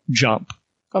time jump.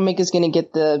 Omega's going to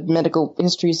get the medical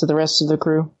histories of the rest of the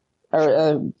crew,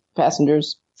 or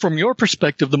passengers. From your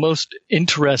perspective, the most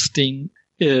interesting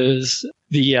is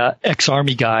the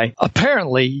ex-army guy.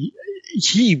 Apparently,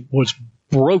 he was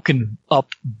broken up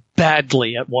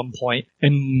badly at one point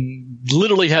and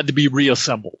literally had to be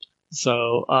reassembled.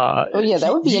 So,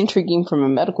 that would be intriguing from a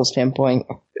medical standpoint.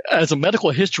 As a medical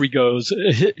history goes,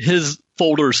 his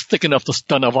folder's thick enough to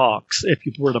stun a Vox if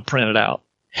you were to print it out.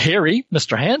 Harry,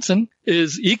 Mr. Hansen,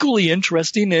 is equally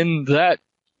interesting in that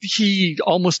he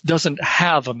almost doesn't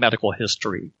have a medical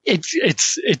history. It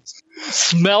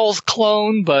smells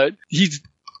clone, but he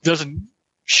doesn't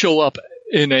show up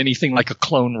in anything like a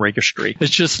clone registry.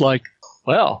 It's just like,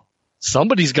 well,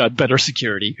 somebody's got better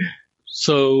security.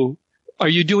 So are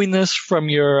you doing this from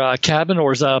your cabin,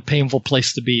 or is that a painful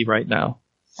place to be right now?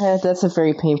 That's a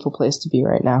very painful place to be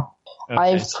right now. Okay.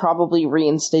 I've probably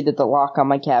reinstated the lock on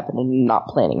my cabin and not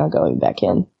planning on going back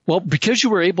in. Well, because you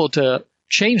were able to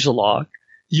change the lock,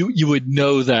 you would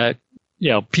know that,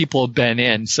 people have been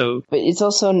in. So, but it's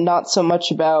also not so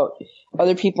much about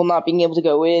other people not being able to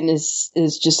go in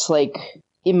is just like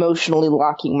emotionally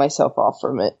locking myself off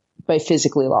from it by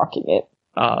physically locking it.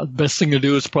 Best thing to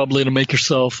do is probably to make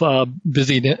yourself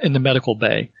busy in the medical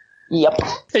bay. Yep.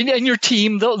 And your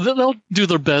team, they'll do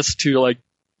their best to like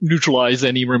neutralize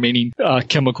any remaining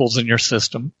chemicals in your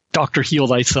system. Doctor, heal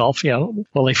thyself,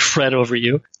 while they fret over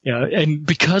you. And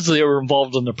because they were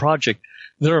involved in the project,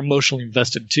 they're emotionally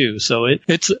invested too. So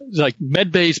it's like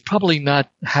Medbay's probably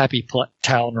not happy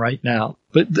town right now,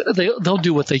 but they'll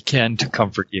do what they can to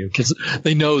comfort you because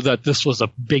they know that this was a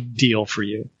big deal for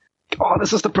you. Oh,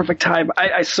 this is the perfect time.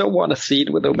 I so want a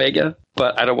scene with Omega,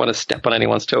 but I don't want to step on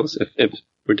anyone's toes if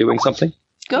we're doing something.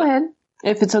 Go ahead.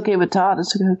 If it's okay with Todd,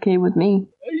 it's okay with me.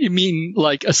 You mean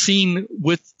like a scene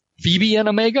with Phoebe and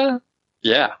Omega?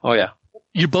 Yeah. Oh, yeah.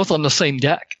 You're both on the same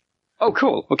deck. Oh,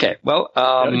 cool. Okay. Well,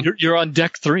 you're on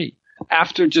deck 3.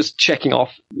 After just checking all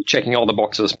the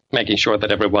boxes, making sure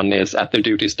that everyone is at their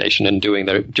duty station and doing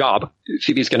their job,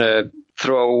 Phoebe's going to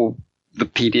throw the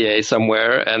PDA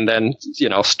somewhere and then,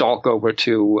 stalk over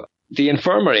to the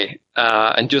infirmary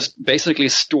and just basically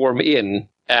storm in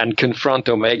and confront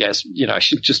Omega.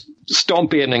 She'd just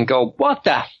stomp in and go, "What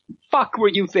the fuck were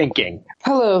you thinking?"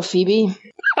 Hello, Phoebe.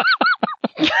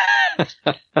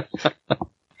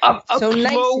 So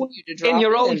nice of you to drop in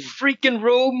your own freaking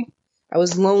room. I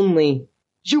was lonely.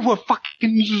 You were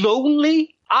fucking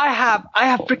lonely? I have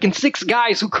freaking 6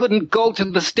 guys who couldn't go to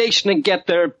the station and get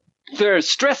their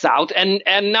stress out, and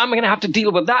now I'm gonna have to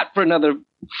deal with that for another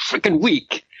freaking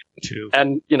week. 2.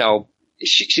 And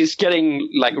she's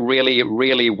getting like really,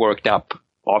 really worked up.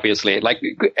 Obviously, like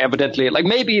evidently, like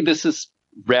maybe this is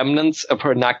remnants of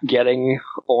her not getting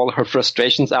all her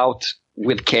frustrations out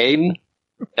with Kane.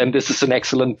 And this is an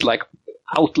excellent,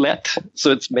 outlet.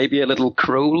 So it's maybe a little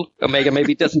cruel. Omega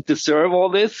maybe doesn't deserve all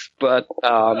this, but,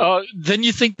 then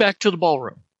you think back to the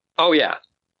ballroom. Oh, yeah.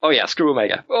 Screw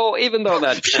Omega. Oh, even though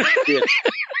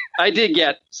I did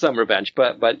get some revenge,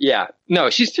 but yeah.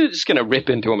 No, she's just gonna rip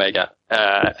into Omega.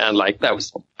 And that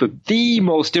was the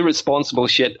most irresponsible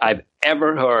shit I've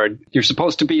ever heard. You're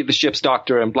supposed to be the ship's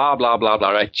doctor and blah, blah, blah, blah,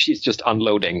 right? She's just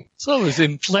unloading. So is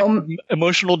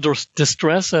emotional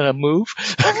distress a move?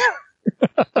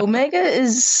 Omega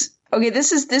is, okay,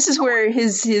 this is where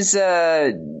his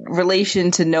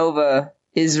relation to Nova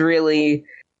is really,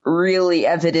 really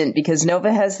evident because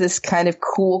Nova has this kind of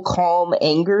cool, calm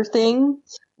anger thing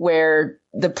where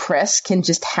the press can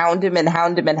just hound him and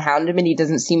hound him and hound him and he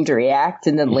doesn't seem to react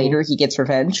and then later he gets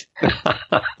revenge.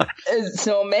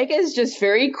 So Omega is just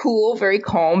very cool, very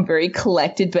calm, very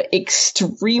collected, but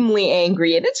extremely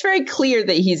angry. And it's very clear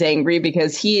that he's angry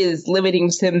because he is limiting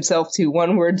himself to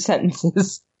 1-word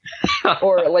sentences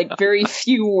or very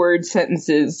few word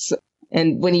sentences.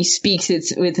 And when he speaks,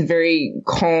 it's with a very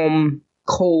calm,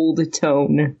 cold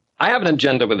tone. I have an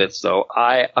agenda with this, though.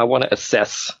 I want to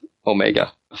assess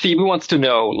Omega. Phoebe wants to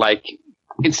know,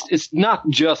 it's not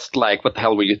just what the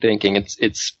hell were you thinking?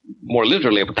 It's more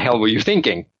literally, what the hell were you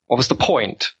thinking? What was the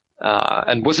point?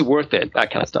 And was it worth it? That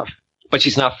kind of stuff. But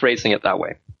she's not phrasing it that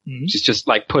way. Mm-hmm. She's just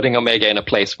putting Omega in a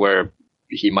place where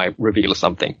he might reveal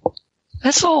something.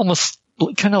 That's almost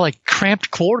kind of like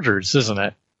cramped quarters, isn't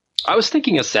it? I was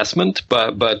thinking assessment,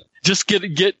 but just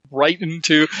get right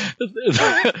into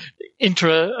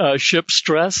intra-ship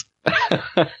stress.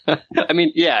 I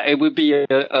mean, yeah, it would be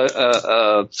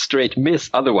a straight miss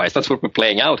otherwise. That's what we're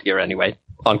playing out here anyway,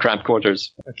 on cramped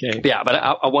quarters. Okay. Yeah, but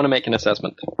I want to make an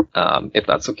assessment, if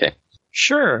that's okay.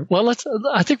 Sure. Well,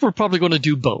 I think we're probably going to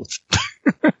do both.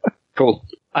 Cool.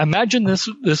 I imagine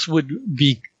this would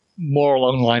be more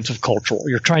along the lines of cultural.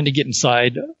 You're trying to get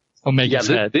inside Omega's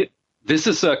head. This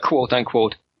is a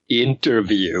quote-unquote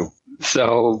interview.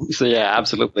 So yeah,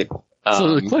 absolutely.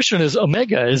 So the question is,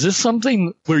 Omega, is this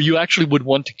something where you actually would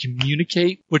want to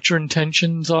communicate what your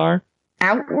intentions are?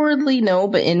 Outwardly, no,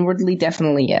 but inwardly,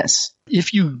 definitely yes.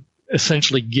 If you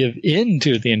essentially give in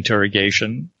to the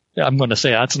interrogation, I'm going to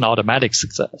say that's an automatic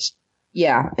success.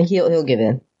 Yeah, he'll give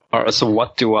in. All right, so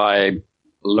what do I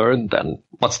learn then?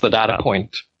 What's the data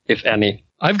point, if any?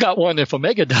 I've got one if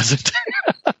Omega doesn't.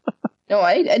 No,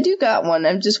 I do got one.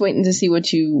 I'm just waiting to see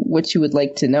what you would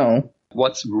like to know.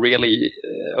 What's really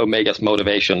Omega's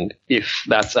motivation, if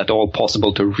that's at all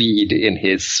possible to read in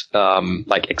his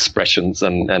expressions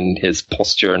and his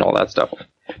posture and all that stuff?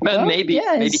 Well, maybe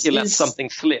he let something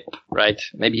slip, right?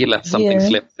 Maybe he let something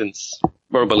slip since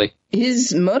verbally.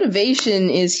 His motivation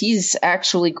is he's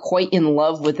actually quite in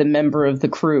love with a member of the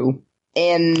crew.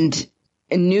 And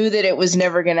knew that it was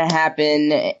never going to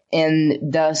happen,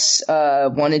 and thus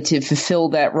wanted to fulfill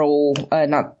that role.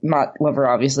 Not lover,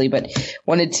 obviously, but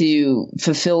wanted to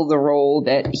fulfill the role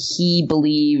that he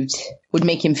believed would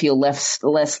make him feel less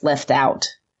left out.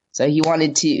 So he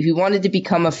wanted to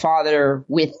become a father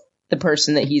with the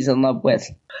person that he's in love with.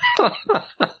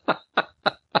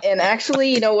 And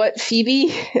actually, you know what,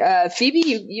 Phoebe,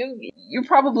 you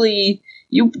probably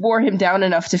wore him down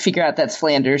enough to figure out that's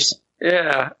Flanders.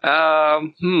 Yeah.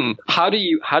 How do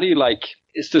you like?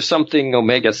 Is there something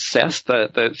Omega says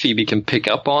that Phoebe can pick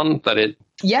up on that it?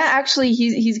 Yeah, actually,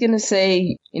 he's gonna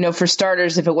say, you know, for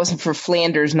starters, if it wasn't for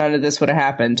Flanders, none of this would have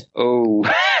happened. Oh.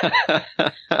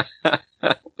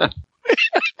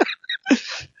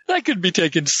 That could be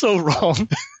taken so wrong.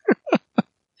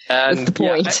 And that's the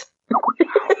point.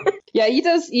 Yeah, he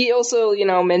does. He also, you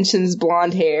know, mentions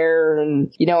blonde hair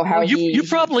and, you know, how you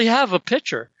probably have a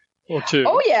picture or two.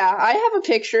 Oh, yeah, I have a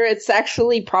picture. It's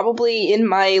actually probably in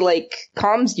my, like,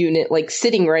 comms unit, like,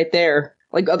 sitting right there.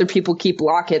 Like, other people keep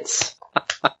lockets.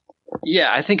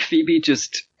 Yeah, I think Phoebe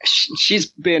she's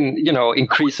been, you know,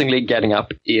 increasingly getting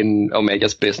up in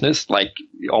Omega's business, like,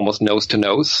 almost nose to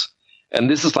nose. And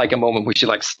this is like a moment where she,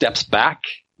 like, steps back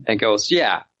and goes,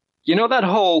 yeah, you know that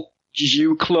whole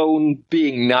you clone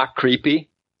being not creepy?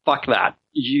 Fuck that.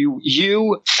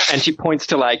 You, and she points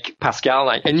to, like, Pascal,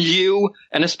 and you,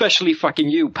 and especially fucking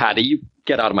you, Patty, you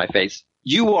get out of my face.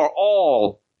 You are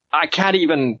all, I can't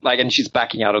even, like, and she's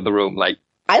backing out of the room, like.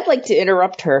 I'd like to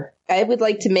interrupt her. I would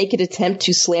like to make an attempt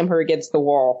to slam her against the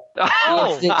wall.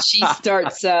 Oh!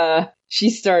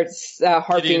 She starts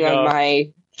harping on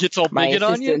my gets all my big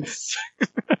on you?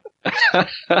 What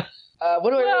do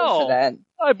I roll for that?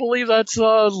 I believe that's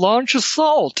launch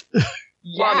assault. Yeah.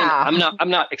 Well, I mean,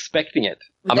 I'm not expecting it.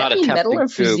 Would I'm that not be attempting metal or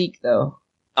to. physique, though?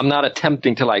 I'm not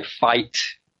attempting to, like, fight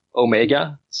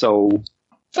Omega, so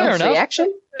Fair enough.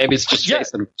 Reaction? maybe it's just Yeah.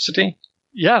 simplicity.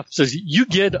 Yeah, so you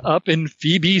get up in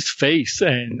Phoebe's face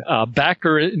and back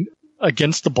her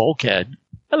against the bulkhead.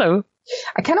 Hello.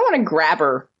 I kind of want to grab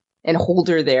her and hold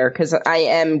her there because I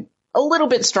am a little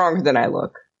bit stronger than I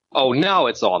look. Oh, now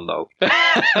it's on, though.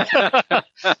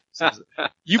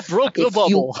 You broke the If bubble.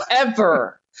 you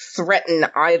ever threaten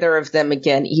either of them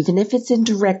again, even if it's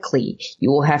indirectly,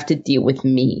 you will have to deal with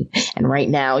me. And right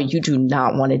now, you do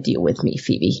not want to deal with me,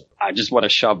 Phoebe. I just want to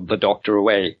shove the doctor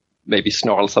away. Maybe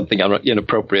snarl something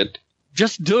inappropriate.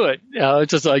 Just do it.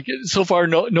 It's just like, so far,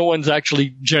 no one's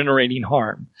actually generating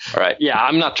harm. All right. Yeah,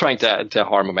 I'm not trying to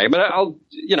harm Omega, but I'll,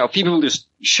 Phoebe will just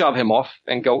shove him off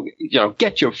and go,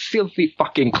 get your filthy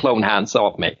fucking clone hands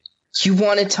off me. You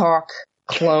want to talk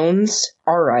clones?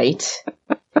 All right.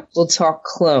 We'll talk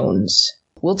clones.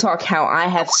 We'll talk how I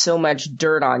have so much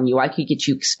dirt on you, I could get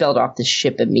you expelled off the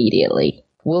ship immediately.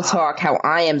 We'll talk how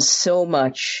I am so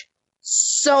much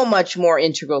more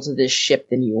integral to this ship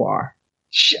than you are.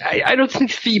 I don't think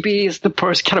Phoebe is the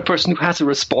kind of person who has a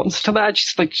response to that.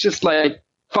 She's like,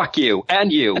 fuck you,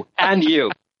 and you, and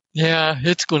you. Yeah,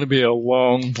 it's going to be a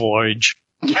long voyage.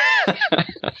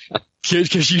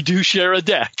 Because you do share a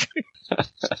deck.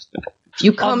 If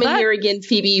you come in here again,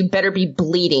 Phoebe, you better be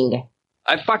bleeding.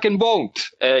 I fucking won't.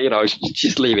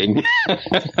 She's leaving.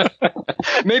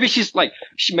 Maybe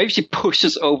maybe she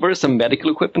pushes over some medical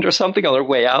equipment or something on her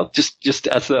way out, just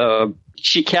as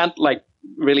she can't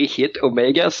really hit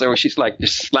Omega, so she's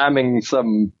just slamming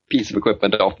some piece of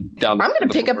equipment off down. I'm going to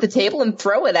pick up the table and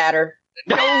throw it at her.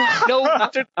 No.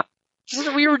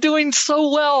 We were doing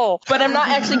so well. But I'm not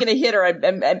actually going to hit her.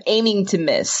 I'm aiming to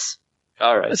miss.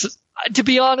 All right. To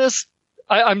be honest,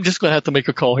 I'm just going to have to make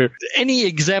a call here. Any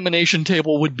examination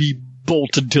table would be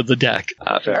bolted to the deck.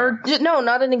 Fair. No,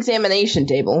 not an examination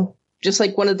table. Just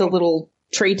like one of the little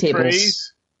tray tables.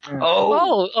 Trays?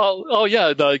 Oh,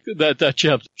 yeah. That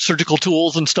you have surgical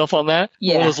tools and stuff on that.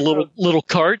 Yeah. All those little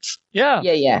carts. Yeah.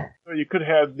 Yeah. Or you could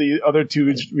have the other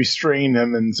two restrain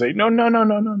them and say, no,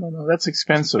 that's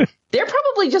expensive. They're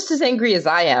probably just as angry as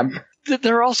I am.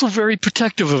 They're also very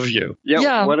protective of you.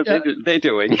 Yeah. What are they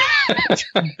doing?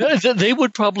 They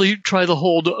would probably try to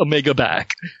hold Omega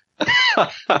back.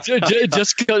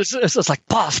 Just because it's like,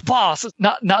 boss,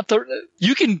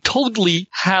 you can totally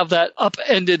have that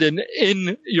upended and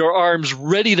in your arms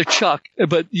ready to chuck,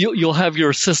 but you'll have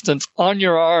your assistants on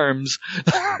your arms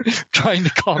trying to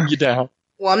calm you down.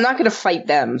 Well, I'm not going to fight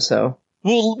them, so.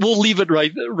 We'll leave it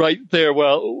right there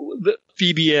while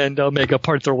Phoebe and Omega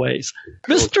part their ways.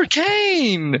 Mr.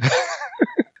 Kane!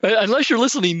 Unless you're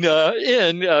listening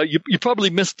you probably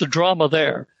missed the drama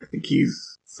there. I think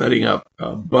he's setting up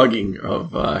bugging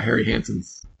of Harry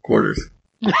Hansen's quarters.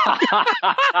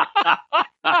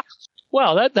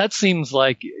 Wow, that seems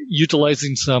like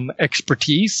utilizing some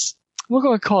expertise. we're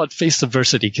going to call it face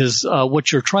adversity, because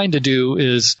what you're trying to do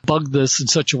is bug this in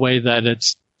such a way that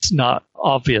it's not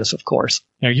obvious, of course.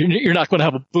 You're not going to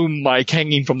have a boom mic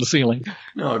hanging from the ceiling.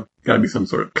 No, it's got to be some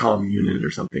sort of comm unit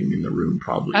or something in the room,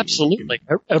 probably. Absolutely.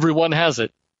 Everyone has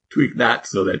it. Tweak that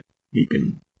so that he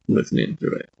can listen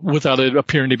into it. Without it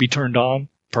appearing to be turned on.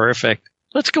 Perfect.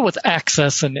 Let's go with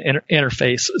access and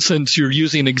interface, since you're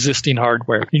using existing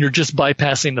hardware and you're just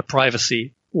bypassing the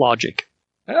privacy logic.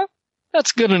 Well,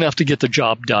 that's good enough to get the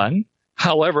job done.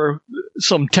 However,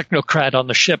 some technocrat on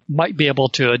the ship might be able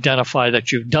to identify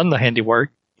that you've done the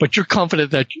handiwork, but you're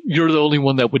confident that you're the only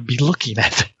one that would be looking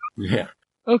at it. Yeah.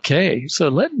 Okay, so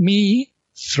let me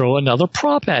throw another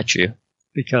prop at you,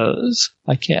 because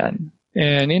I can.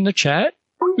 And in the chat,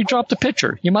 we dropped a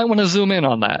picture. You might want to zoom in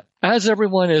on that. As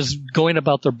everyone is going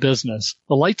about their business,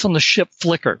 the lights on the ship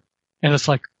flicker. And it's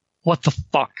like, what the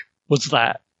fuck was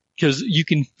that? Because you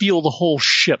can feel the whole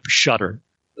ship shudder.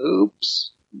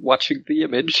 Oops. Watching the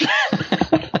image.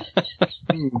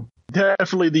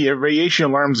 Definitely the radiation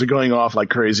alarms are going off like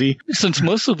crazy. Since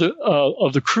most of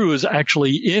the crew is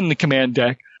actually in the command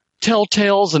deck,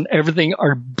 telltales and everything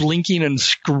are blinking and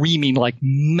screaming like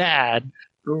mad.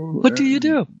 What do you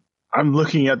do? I'm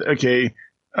looking at, okay,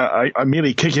 I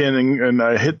immediately kick in and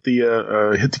I hit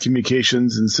the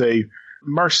communications and say,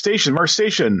 Mark Station,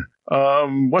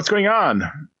 what's going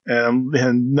on?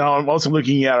 And now I'm also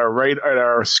looking at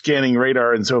our scanning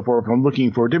radar and so forth. I'm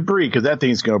looking for debris because that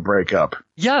thing's going to break up.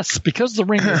 Yes, because the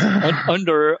ring is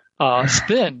under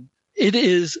spin, it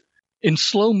is in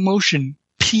slow motion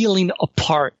peeling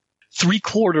apart.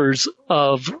 3/4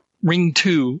 of ring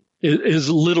 2 is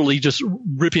literally just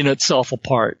ripping itself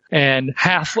apart, and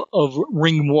half of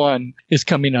ring 1 is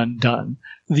coming undone.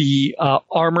 The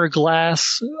armor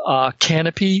glass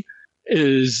canopy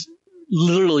is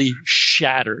literally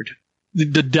shattered.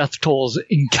 The death toll is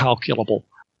incalculable.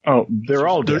 Oh, they're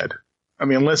all dead. I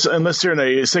mean, unless they're in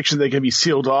a section that can be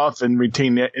sealed off and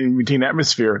retain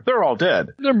atmosphere, they're all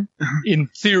dead. There, in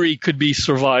theory, could be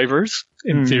survivors.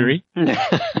 In theory.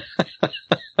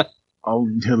 I'll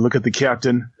look at the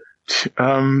captain.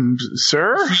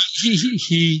 Sir?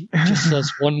 He just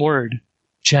says one word.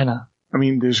 Jenna. I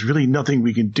mean, there's really nothing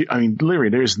we can do. I mean, literally,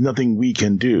 there's nothing we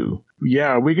can do.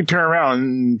 Yeah, we can turn around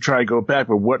and try to go back,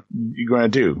 but what are you going to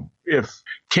do? If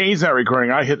Kane's not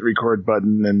recording, I hit the record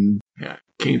button and... Yeah,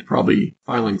 Kane's probably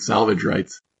filing salvage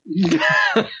rights.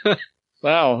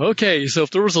 Wow, okay, so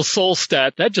if there was a soul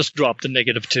stat, that just dropped to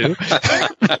 -2.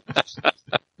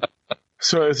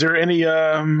 So is there any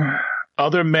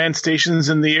other manned stations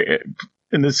in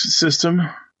this system?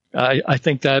 I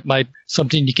think that might be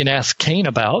something you can ask Kane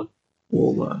about.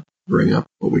 We'll bring up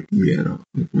what we can get on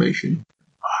information.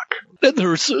 Fuck.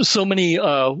 There's so many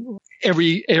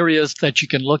every areas that you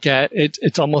can look at.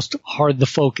 It's almost hard to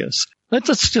focus.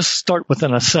 Let's just start with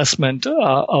an assessment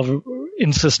of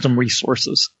in-system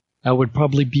resources. That would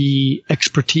probably be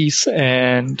expertise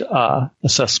and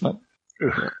assessment.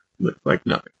 Looks like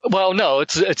nothing. Well, no,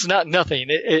 it's not nothing.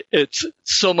 It's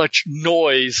so much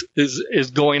noise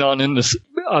is going on in this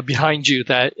behind you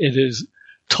that it is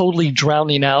totally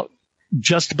drowning out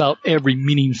just about every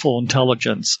meaningful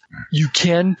intelligence. You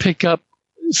can pick up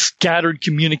scattered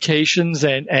communications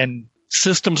and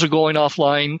systems are going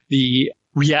offline. The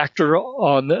reactor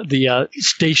on the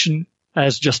station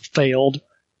has just failed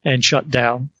and shut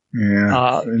down.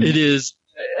 Yeah. It is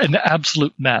an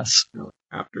absolute mess.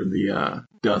 After the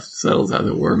dust settles, as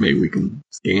it were, maybe we can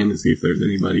scan to see if there's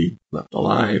anybody left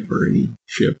alive or any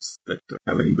ships that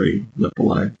have anybody left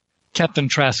alive. Captain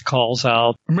Trask calls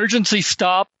out, "Emergency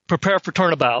stop, prepare for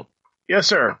turnabout." Yes,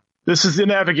 sir. This is the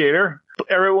navigator.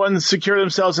 Everyone secure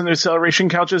themselves in their acceleration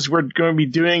couches. We're going to be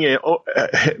doing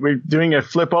a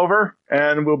flip over,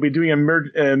 and we'll be doing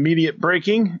immediate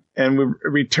braking, and we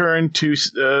return to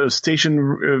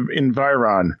station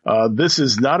Environ. This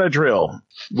is not a drill.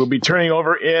 We'll be turning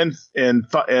over in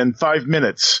 5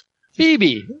 minutes.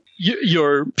 Phoebe,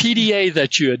 your PDA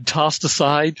that you had tossed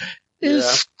aside is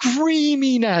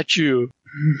screaming at you.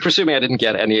 Presuming I didn't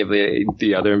get any of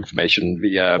the other information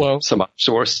via some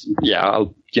source,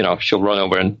 she'll run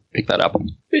over and pick that up.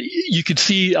 You could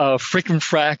see Frick and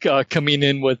Frack coming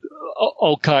in with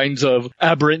all kinds of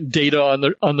aberrant data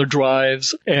on their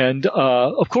drives, and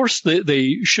of course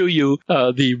they show you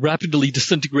the rapidly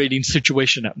disintegrating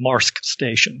situation at Marsk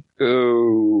Station.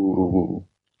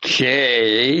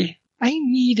 Okay. I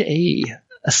need a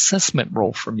assessment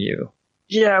roll from you.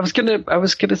 Yeah, I was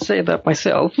gonna say that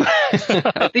myself.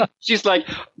 I think she's like,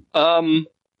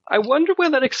 I wonder where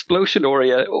that explosion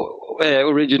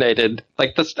originated.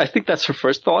 Like, I think that's her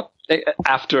first thought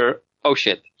after. Oh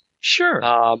shit! Sure.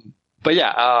 But yeah,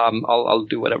 I'll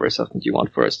do whatever assessment you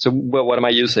want first. So what am I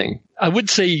using? I would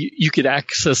say you could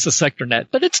access the sector net,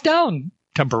 but it's down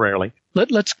temporarily.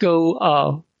 Let's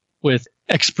go with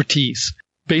expertise.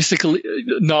 Basically,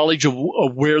 knowledge of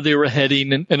where they were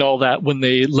heading and all that when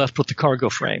they left with the cargo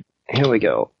frame. Here we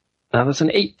go. That was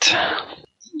an 8.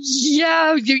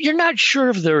 Yeah, you're not sure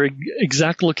of their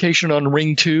exact location on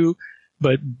Ring 2,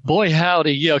 but boy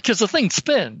howdy, yeah, because the thing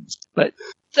spins. But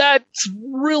that's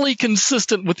really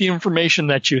consistent with the information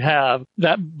that you have.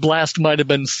 That blast might have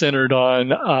been centered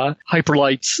on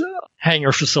Hyperlight's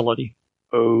hangar facility.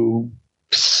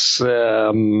 Oops.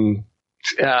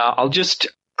 I'll just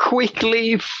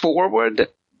quickly forward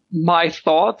my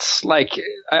thoughts. Like,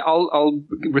 I'll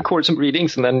record some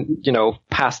readings and then,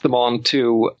 pass them on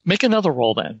to... Make another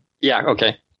roll then. Yeah,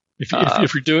 okay.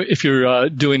 If you're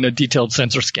doing a detailed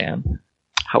sensor scan.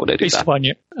 How would I do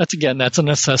that? That's an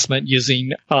assessment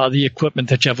using the equipment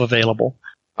that you have available.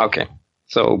 Okay.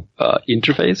 So,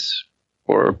 interface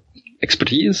or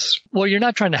expertise? Well, you're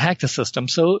not trying to hack the system,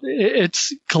 so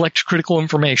it's collect critical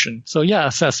information. So, yeah,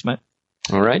 assessment.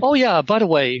 All right. Oh, yeah, by the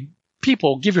way,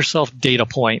 people, give yourself data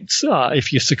points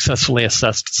if you successfully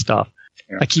assessed stuff.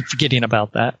 Yeah. I keep forgetting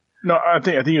about that. No, I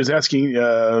think he was asking,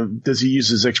 does he use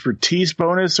his expertise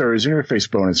bonus or his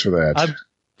interface bonus for that?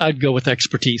 I'd go with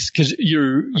expertise because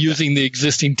you're using the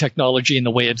existing technology in the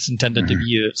way it's intended to be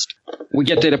used. We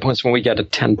get data points when we get a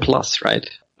 10 plus, right?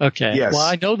 Okay. Yes. Well,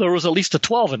 I know there was at least a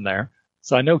 12 in there,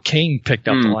 so I know Kane picked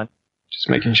up one. Just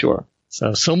making sure.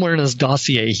 So somewhere in his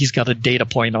dossier, he's got a data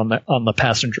point on the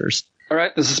passengers. All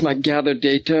right, this is my gather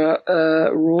data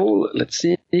roll. Let's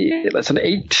see. That's an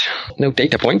 8. No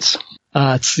data points.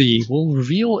 Let's see. We'll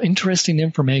reveal interesting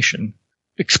information.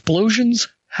 Explosions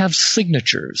have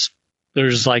signatures.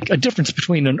 There's like a difference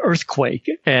between an earthquake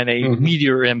and a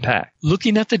meteor impact.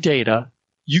 Looking at the data,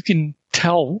 you can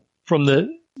tell from the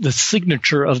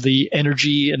signature of the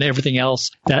energy and everything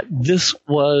else that this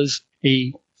was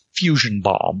a fusion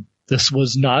bomb. This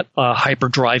was not a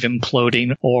hyperdrive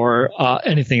imploding or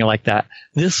anything like that.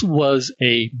 This was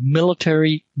a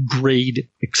military-grade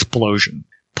explosion,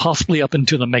 possibly up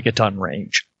into the megaton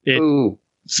range.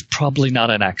 It's probably not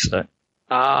an accident.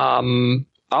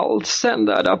 I'll send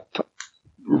that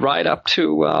right up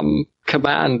to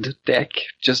command deck,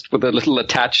 just with a little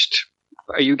attached.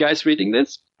 Are you guys reading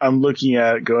this? I'm looking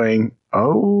at it going,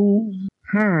 The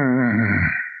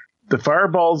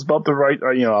fireball's about the right,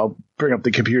 I'll bring up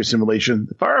the computer simulation.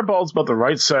 The fireball's about the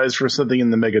right size for something in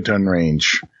the megaton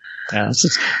range. Yeah,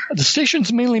 the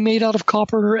station's mainly made out of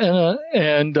copper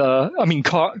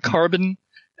carbon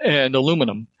and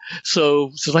aluminum.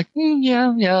 So it's like,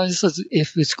 it says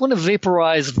if it's going to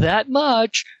vaporize that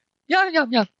much,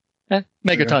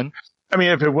 megaton. I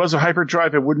mean, if it was a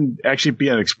hyperdrive, it wouldn't actually be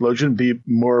an explosion, it'd be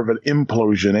more of an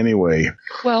implosion anyway.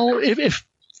 Well, if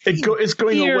it's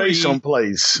going away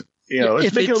someplace.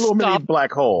 It's making a little mini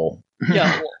black hole.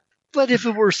 Yeah, but if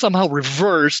it were somehow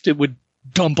reversed, it would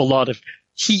dump a lot of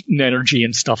heat and energy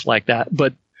and stuff like that.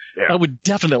 But that would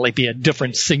definitely be a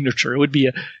different signature. It would be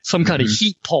some kind of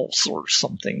heat pulse or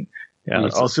something. Yeah, it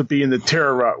would also be in the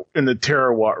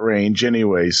terawatt range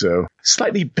anyway, so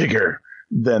slightly bigger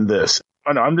than this.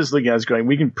 Oh, no, I'm just looking at it going,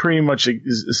 we can pretty much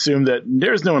assume that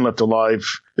there's no one left alive.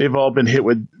 They've all been hit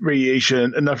with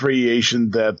enough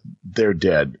radiation that they're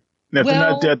dead. And if they're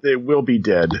not dead, they will be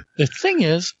dead. The thing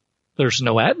is, there's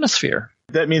no atmosphere.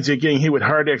 That means you're getting hit with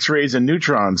hard X-rays and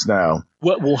neutrons now.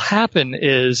 What will happen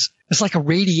is, it's like a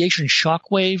radiation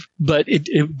shockwave, but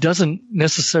it doesn't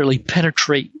necessarily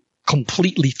penetrate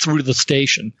completely through the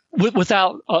station.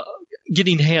 Without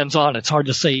getting hands-on, it's hard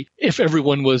to say if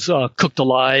everyone was cooked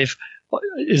alive,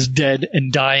 is dead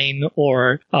and dying,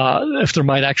 or if there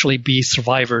might actually be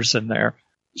survivors in there.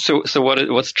 So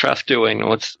what's Trask doing?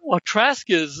 Trask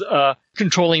is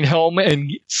controlling helm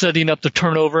and setting up the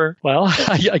turnover. Well,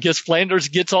 I guess Flanders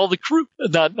gets all the crew,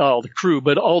 not all the crew,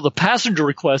 but all the passenger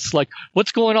requests. Like,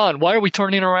 what's going on? Why are we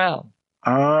turning around?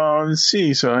 Let's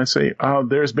see. So I say,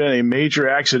 there's been a major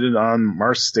accident on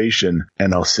Mars Station,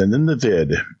 and I'll send them the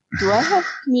vid. Do I have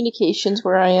communications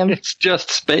where I am? It's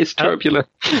just space turbulence.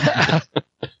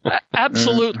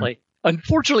 Absolutely.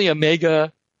 Unfortunately,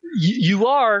 Omega, you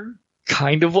are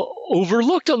kind of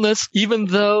overlooked on this, even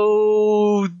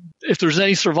though if there's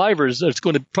any survivors, it's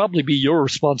going to probably be your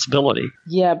responsibility.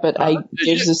 Yeah, but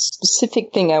there's a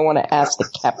specific thing I want to ask the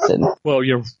captain. Well,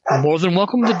 you're more than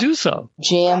welcome to do so.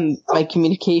 Jam my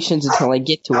communications until I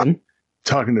get to him.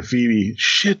 Talking to Phoebe.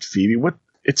 Shit, Phoebe, what?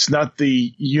 It's not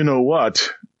the you-know-what,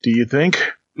 do you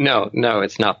think? No,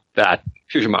 it's not that.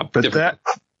 Fusion Bomb. But different.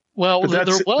 There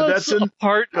was a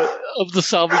part of the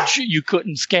salvage you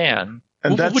couldn't scan.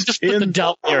 And we'll just put the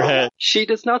doubt in your head. She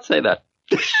does not say that.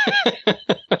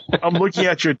 I'm looking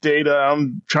at your data.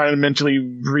 I'm trying to mentally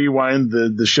rewind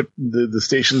the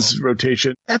station's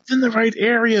rotation. That's in the right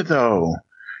area, though.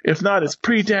 If not, it's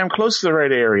pretty damn close to the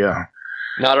right area.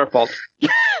 Not our fault.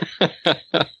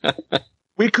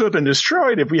 We could have been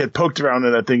destroyed if we had poked around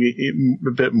in that thing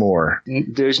a bit more.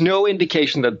 There's no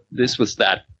indication that this was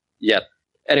that yet.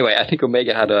 Anyway, I think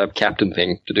Omega had a captain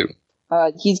thing to do.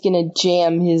 He's gonna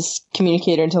jam his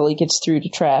communicator until he gets through to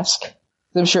Trask.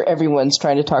 I'm sure everyone's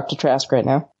trying to talk to Trask right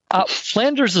now.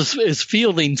 Flanders is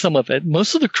fielding some of it.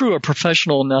 Most of the crew are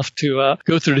professional enough to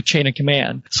go through the chain of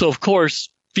command. So, of course,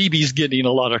 Phoebe's getting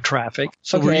a lot of traffic.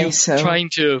 So were you trying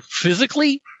to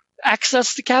physically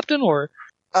access the captain or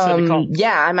send a call?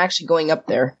 Yeah, I'm actually going up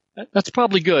there. That's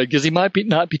probably good, because he might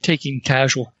not be taking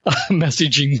casual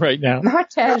messaging right now.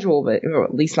 Not casual, but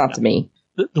at least not to me.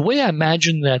 The way I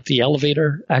imagine that the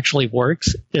elevator actually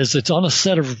works is it's on a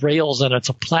set of rails and it's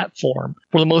a platform.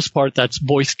 For the most part, that's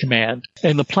voice command.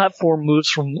 And the platform moves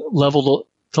from level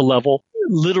to level.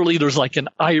 Literally, there's like an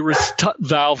iris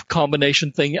valve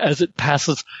combination thing as it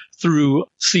passes through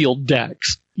sealed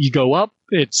decks. You go up,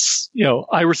 it's,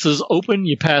 irises open,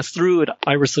 you pass through it,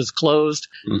 irises closed.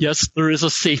 Yes, there is a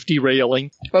safety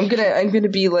railing. I'm gonna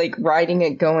be like riding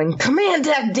it going, command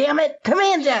deck, damn it,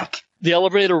 command deck! The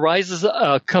elevator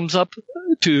comes up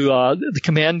to the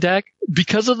command deck.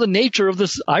 Because of the nature of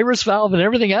this iris valve and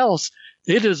everything else,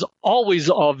 it is always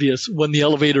obvious when the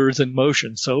elevator is in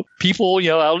motion. So people,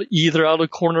 either out of the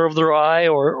corner of their eye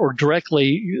or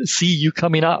directly see you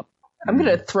coming up. I'm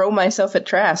going to throw myself at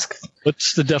Trask.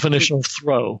 What's the definition of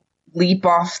throw? Leap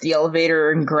off the elevator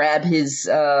and grab his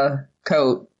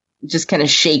coat. Just kind of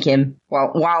shake him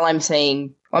while I'm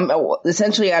saying...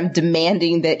 essentially, I'm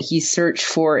demanding that he search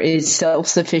for his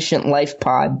self-sufficient life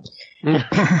pod.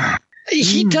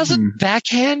 He doesn't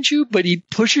backhand you, but he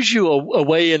pushes you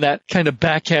away in that kind of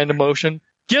backhand motion.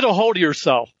 Get a hold of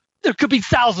yourself. There could be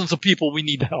thousands of people we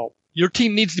need to help. Your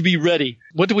team needs to be ready.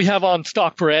 What do we have on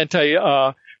stock for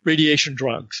anti-radiation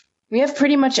drugs? We have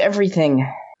pretty much everything.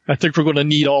 I think we're going to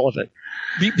need all of it.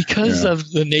 Because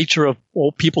of the nature of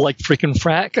people like frickin'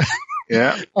 Frack.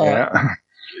 Yeah.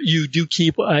 You do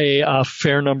keep a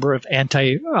fair number of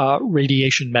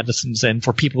anti-radiation medicines in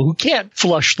for people who can't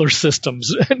flush their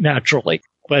systems naturally.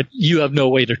 But you have no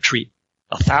way to treat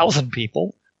 1,000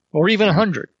 people or even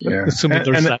 100, assuming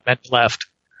there's that many left.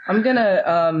 I'm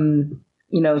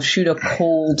gonna, shoot a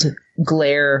cold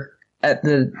glare at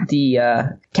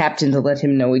the captain to let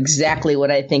him know exactly what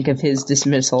I think of his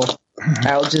dismissal.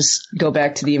 I'll just go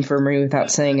back to the infirmary without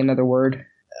saying another word.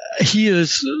 He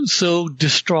is so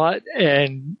distraught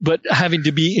but having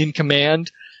to be in command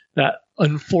that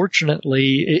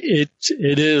unfortunately it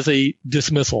is a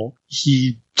dismissal.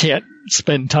 He can't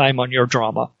spend time on your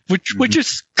drama, which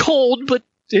is cold, but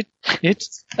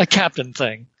it's a captain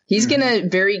thing. He's gonna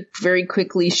very, very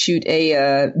quickly shoot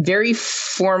a very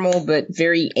formal but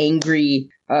very angry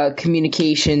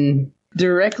communication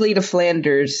directly to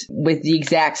Flanders with the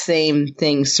exact same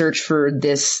thing. Search for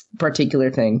this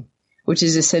particular thing, which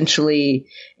is essentially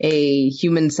a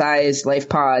human-sized life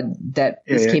pod that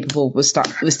is capable of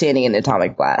withstanding an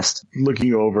atomic blast.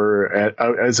 Looking over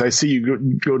as I see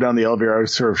you go down the elevator, I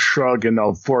sort of shrug and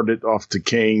I'll forward it off to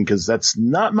Kane because that's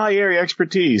not my area of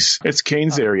expertise. It's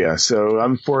Kane's area, so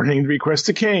I'm forwarding the request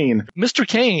to Kane. Mr.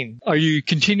 Kane, are you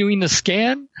continuing to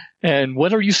scan? And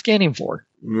what are you scanning for?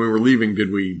 When we were leaving,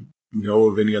 did we know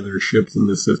of any other ships in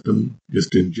the system,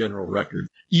 just in general record?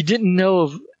 You didn't know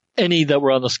of any that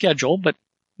were on the schedule, but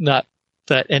not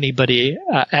that anybody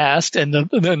asked. And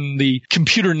then the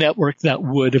computer network that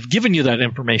would have given you that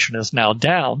information is now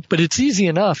down. But it's easy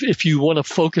enough. If you want to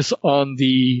focus on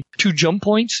the 2 jump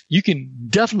points, you can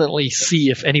definitely see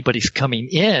if anybody's coming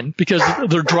in because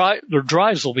their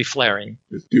drives will be flaring.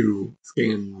 Just do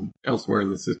scan elsewhere in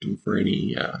the system for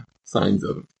any signs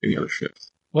of any other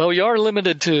ships. Well, you are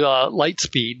limited to light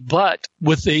speed, but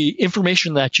with the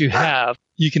information that you have,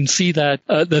 you can see that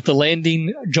the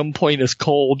landing jump point is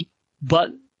cold, but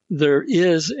there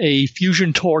is a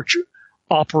fusion torch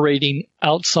operating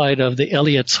outside of the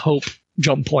Elliot's Hope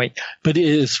jump point, but it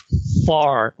is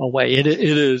far away. It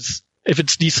is, if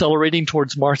it's decelerating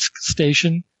towards Mars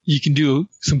Station, you can do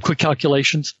some quick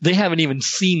calculations. They haven't even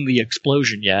seen the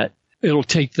explosion yet. It'll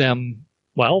take them,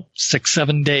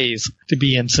 6-7 days to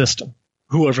be in system.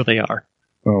 Whoever they are.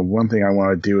 Well, one thing I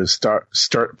want to do is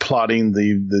start plotting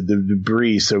the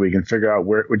debris so we can figure out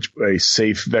which a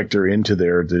safe vector into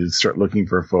there to start looking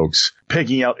for folks.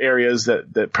 Picking out areas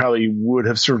that probably would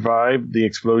have survived the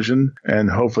explosion and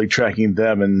hopefully tracking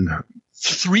them. And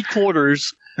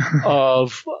 3/4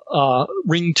 of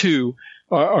Ring 2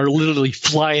 are literally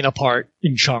flying apart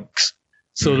in chunks.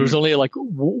 So there's only like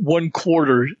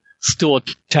 1/4 still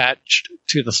attached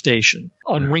to the station.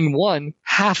 On ring 1,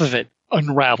 half of it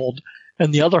unraveled,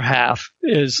 and the other half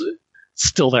is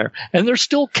still there. And they're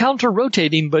still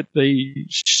counter-rotating, but they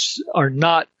are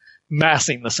not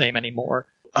massing the same anymore.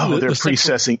 Oh, they're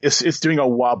precessing. It's doing a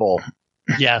wobble.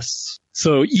 Yes.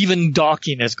 So even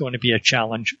docking is going to be a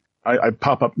challenge. I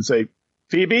pop up and say,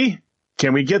 Phoebe,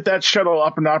 can we get that shuttle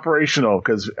up and operational?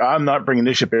 Because I'm not bringing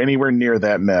this ship anywhere near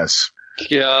that mess.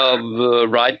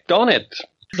 Right on it.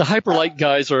 The Hyperlight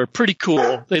guys are pretty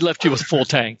cool. They left you with full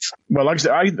tanks. Well, like I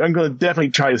said, I'm going to definitely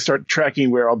try to start tracking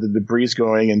where all the debris is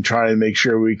going and try and make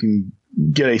sure we can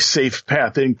get a safe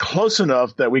path in close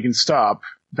enough that we can stop.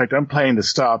 In fact, I'm planning to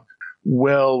stop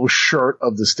well short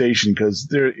of the station because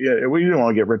we don't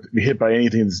want to get hit by any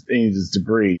of this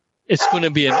debris. It's going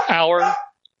to be an hour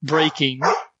braking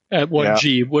at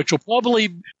 1G, which will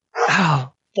probably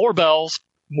 4 bells.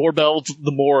 More bells,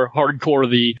 the more hardcore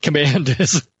the command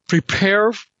is.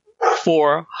 Prepare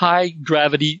for high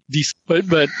gravity descent.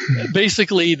 But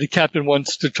basically, the captain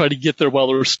wants to try to get there while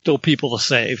there's still people to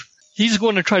save. He's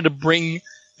going to try to bring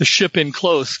the ship in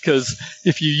close because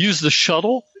if you use the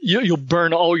shuttle, you'll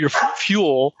burn all your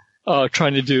fuel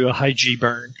trying to do a high G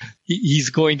burn. He's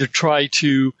going to try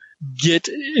to get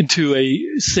into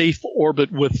a safe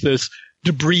orbit with this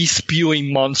debris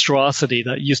spewing monstrosity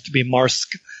that used to be Marsk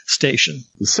Station.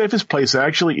 The safest place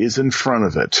actually is in front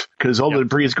of it because all the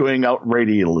debris is going out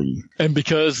radially. And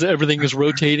because everything is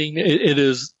rotating, it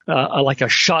is like a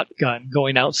shotgun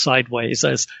going out sideways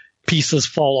as pieces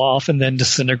fall off and then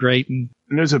disintegrate. And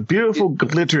there's a beautiful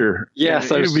glitter.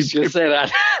 Yes, I was just going to say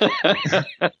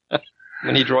that.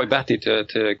 We need Roy Batty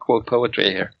to quote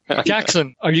poetry here.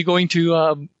 Jackson, are you going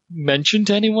to mention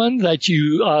to anyone that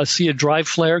you see a drive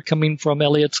flare coming from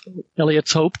Elliot's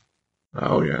Hope?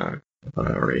 Oh, yeah. I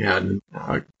thought I already had.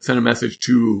 I sent a message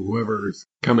to whoever's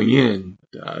coming in.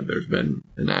 There's been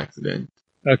an accident.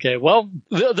 Okay, well,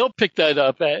 they'll pick that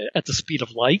up at the speed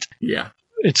of light. Yeah.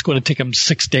 It's going to take them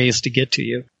 6 days to get to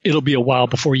you. It'll be a while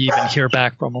before you even hear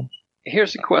back from them.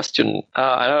 Here's a question.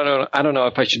 I don't know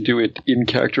if I should do it in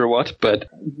character or what, but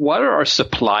what are our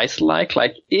supplies like?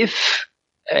 Like, if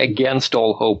against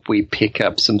all hope we pick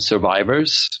up some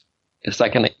survivors, is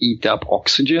that going to eat up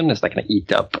oxygen? Is that going to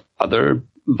eat up other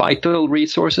vital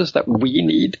resources that we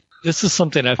need? This is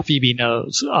something that Phoebe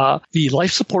knows. The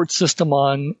life support system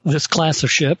on this class of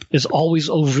ship is always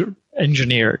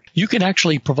over-engineered. You can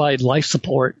actually provide life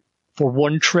support for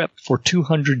one trip for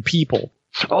 200 people.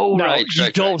 Oh, now, right.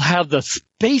 You don't have the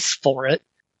space for it.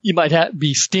 You might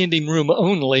be standing room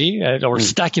only or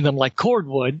stacking them like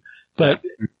cordwood. But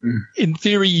in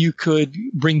theory, you could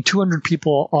bring 200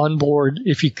 people on board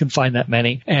if you can find that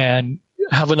many and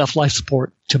have enough life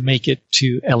support to make it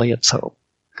to Elliot's Hope.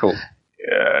 Cool.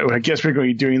 I guess we're going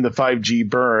to be doing the 5G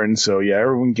burn, so yeah,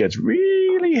 everyone gets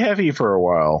really heavy for a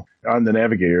while on the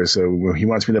navigator. So he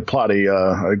wants me to plot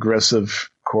a aggressive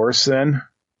course then.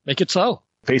 Make it so.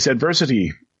 Face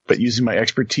adversity, but using my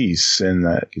expertise, and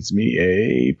that gives me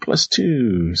a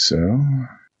 +2. So,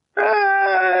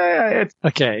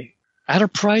 okay, at a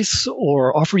price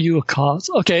or offer you a cause.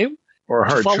 Okay, or a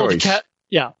hard choice.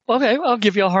 Yeah. Okay, I'll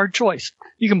give you a hard choice.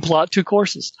 You can plot 2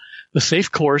 courses. The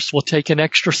safe course will take an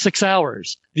extra 6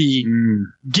 hours. The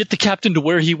get the captain to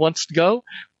where he wants to go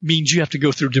means you have to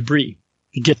go through debris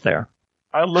to get there.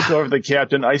 I look over the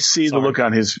captain. I see the look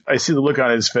on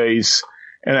his face,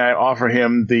 and I offer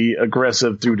him the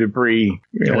aggressive through debris.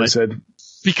 I said,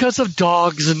 because of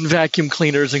dogs and vacuum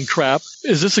cleaners and crap,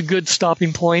 is this a good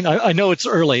stopping point? I know it's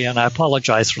early, and I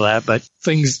apologize for that, but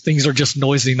things are just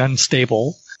noisy and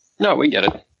unstable. No, we get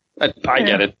it. I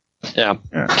get it. Yeah.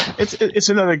 It's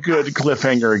another good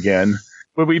cliffhanger again.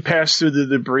 Will we pass through the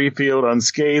debris field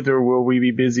unscathed, or will we be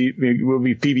busy? Will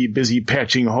we be busy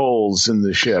patching holes in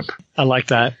the ship? I like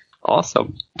that.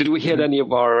 Awesome. Did we hit any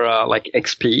of our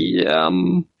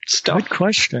XP stuff? Good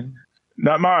question.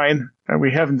 Not mine.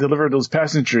 We haven't delivered those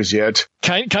passengers yet.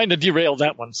 Kind of derailed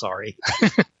that one. Sorry.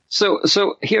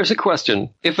 So here's a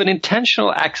question: if an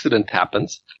intentional accident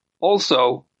happens,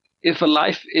 also, if a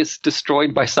life is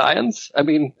destroyed by science, I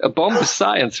mean, a bomb is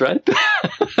science, right?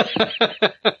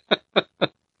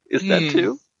 Is that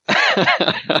too?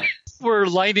 We're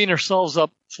lighting ourselves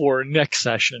up for next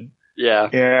session. Yeah.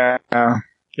 Yeah.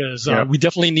 Because we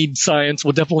definitely need science.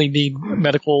 We'll definitely need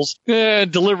medicals.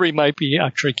 Delivery might be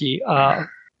tricky.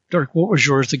 Dirk, what was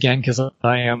yours again? Because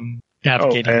I am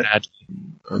navigating that.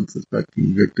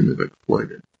 Unsuspecting victim is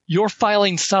exploited. You're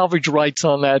filing salvage rights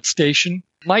on that station.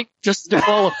 Might just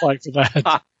qualify for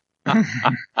that.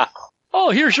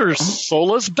 Oh, here's your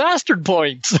soulless bastard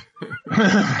points.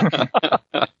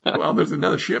 Well, there's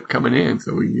another ship coming in,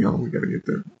 so we got to get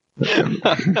there. You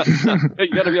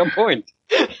got to be on point.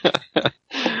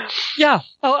 Yeah.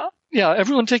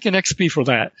 Everyone take an XP for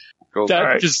that. Cool.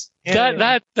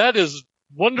 That is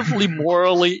wonderfully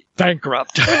morally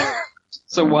bankrupt.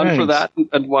 So one for that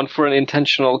and one for an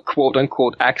intentional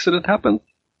quote-unquote accident happened?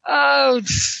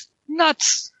 Not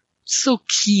so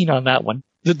keen on that one.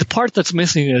 The part that's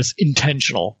missing is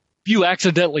intentional. You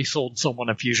accidentally sold someone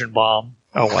a fusion bomb.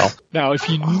 Oh well. Now, if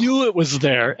you knew it was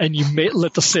there and you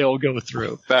let the sale go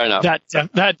through, fair enough.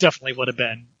 That definitely would have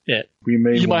been it.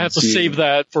 You might have to save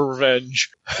that for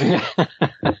revenge.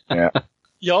 Yeah.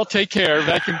 Y'all take care.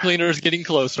 Vacuum cleaner is getting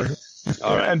closer.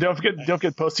 All right. And don't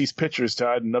forget post these pictures,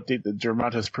 Todd, and update the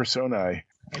Germantas personae.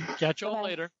 Catch you all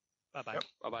later. Bye-bye. Yep.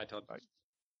 Bye-bye, Todd. Bye.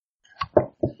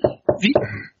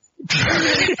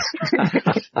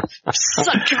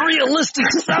 Such realistic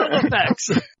sound effects.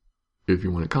 If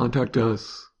you want to contact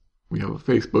us, we have a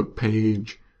Facebook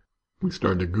page. We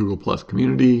started a Google Plus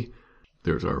community.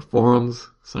 There's our forums,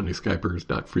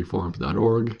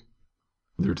 sundayskypers.freeforums.org.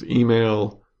 There's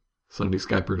email,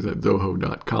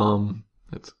 sundayskypers@zoho.com.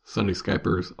 That's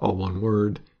sundayskypers, all one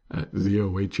word,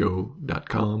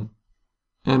 @zoho.com.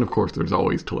 And of course, there's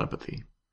always telepathy.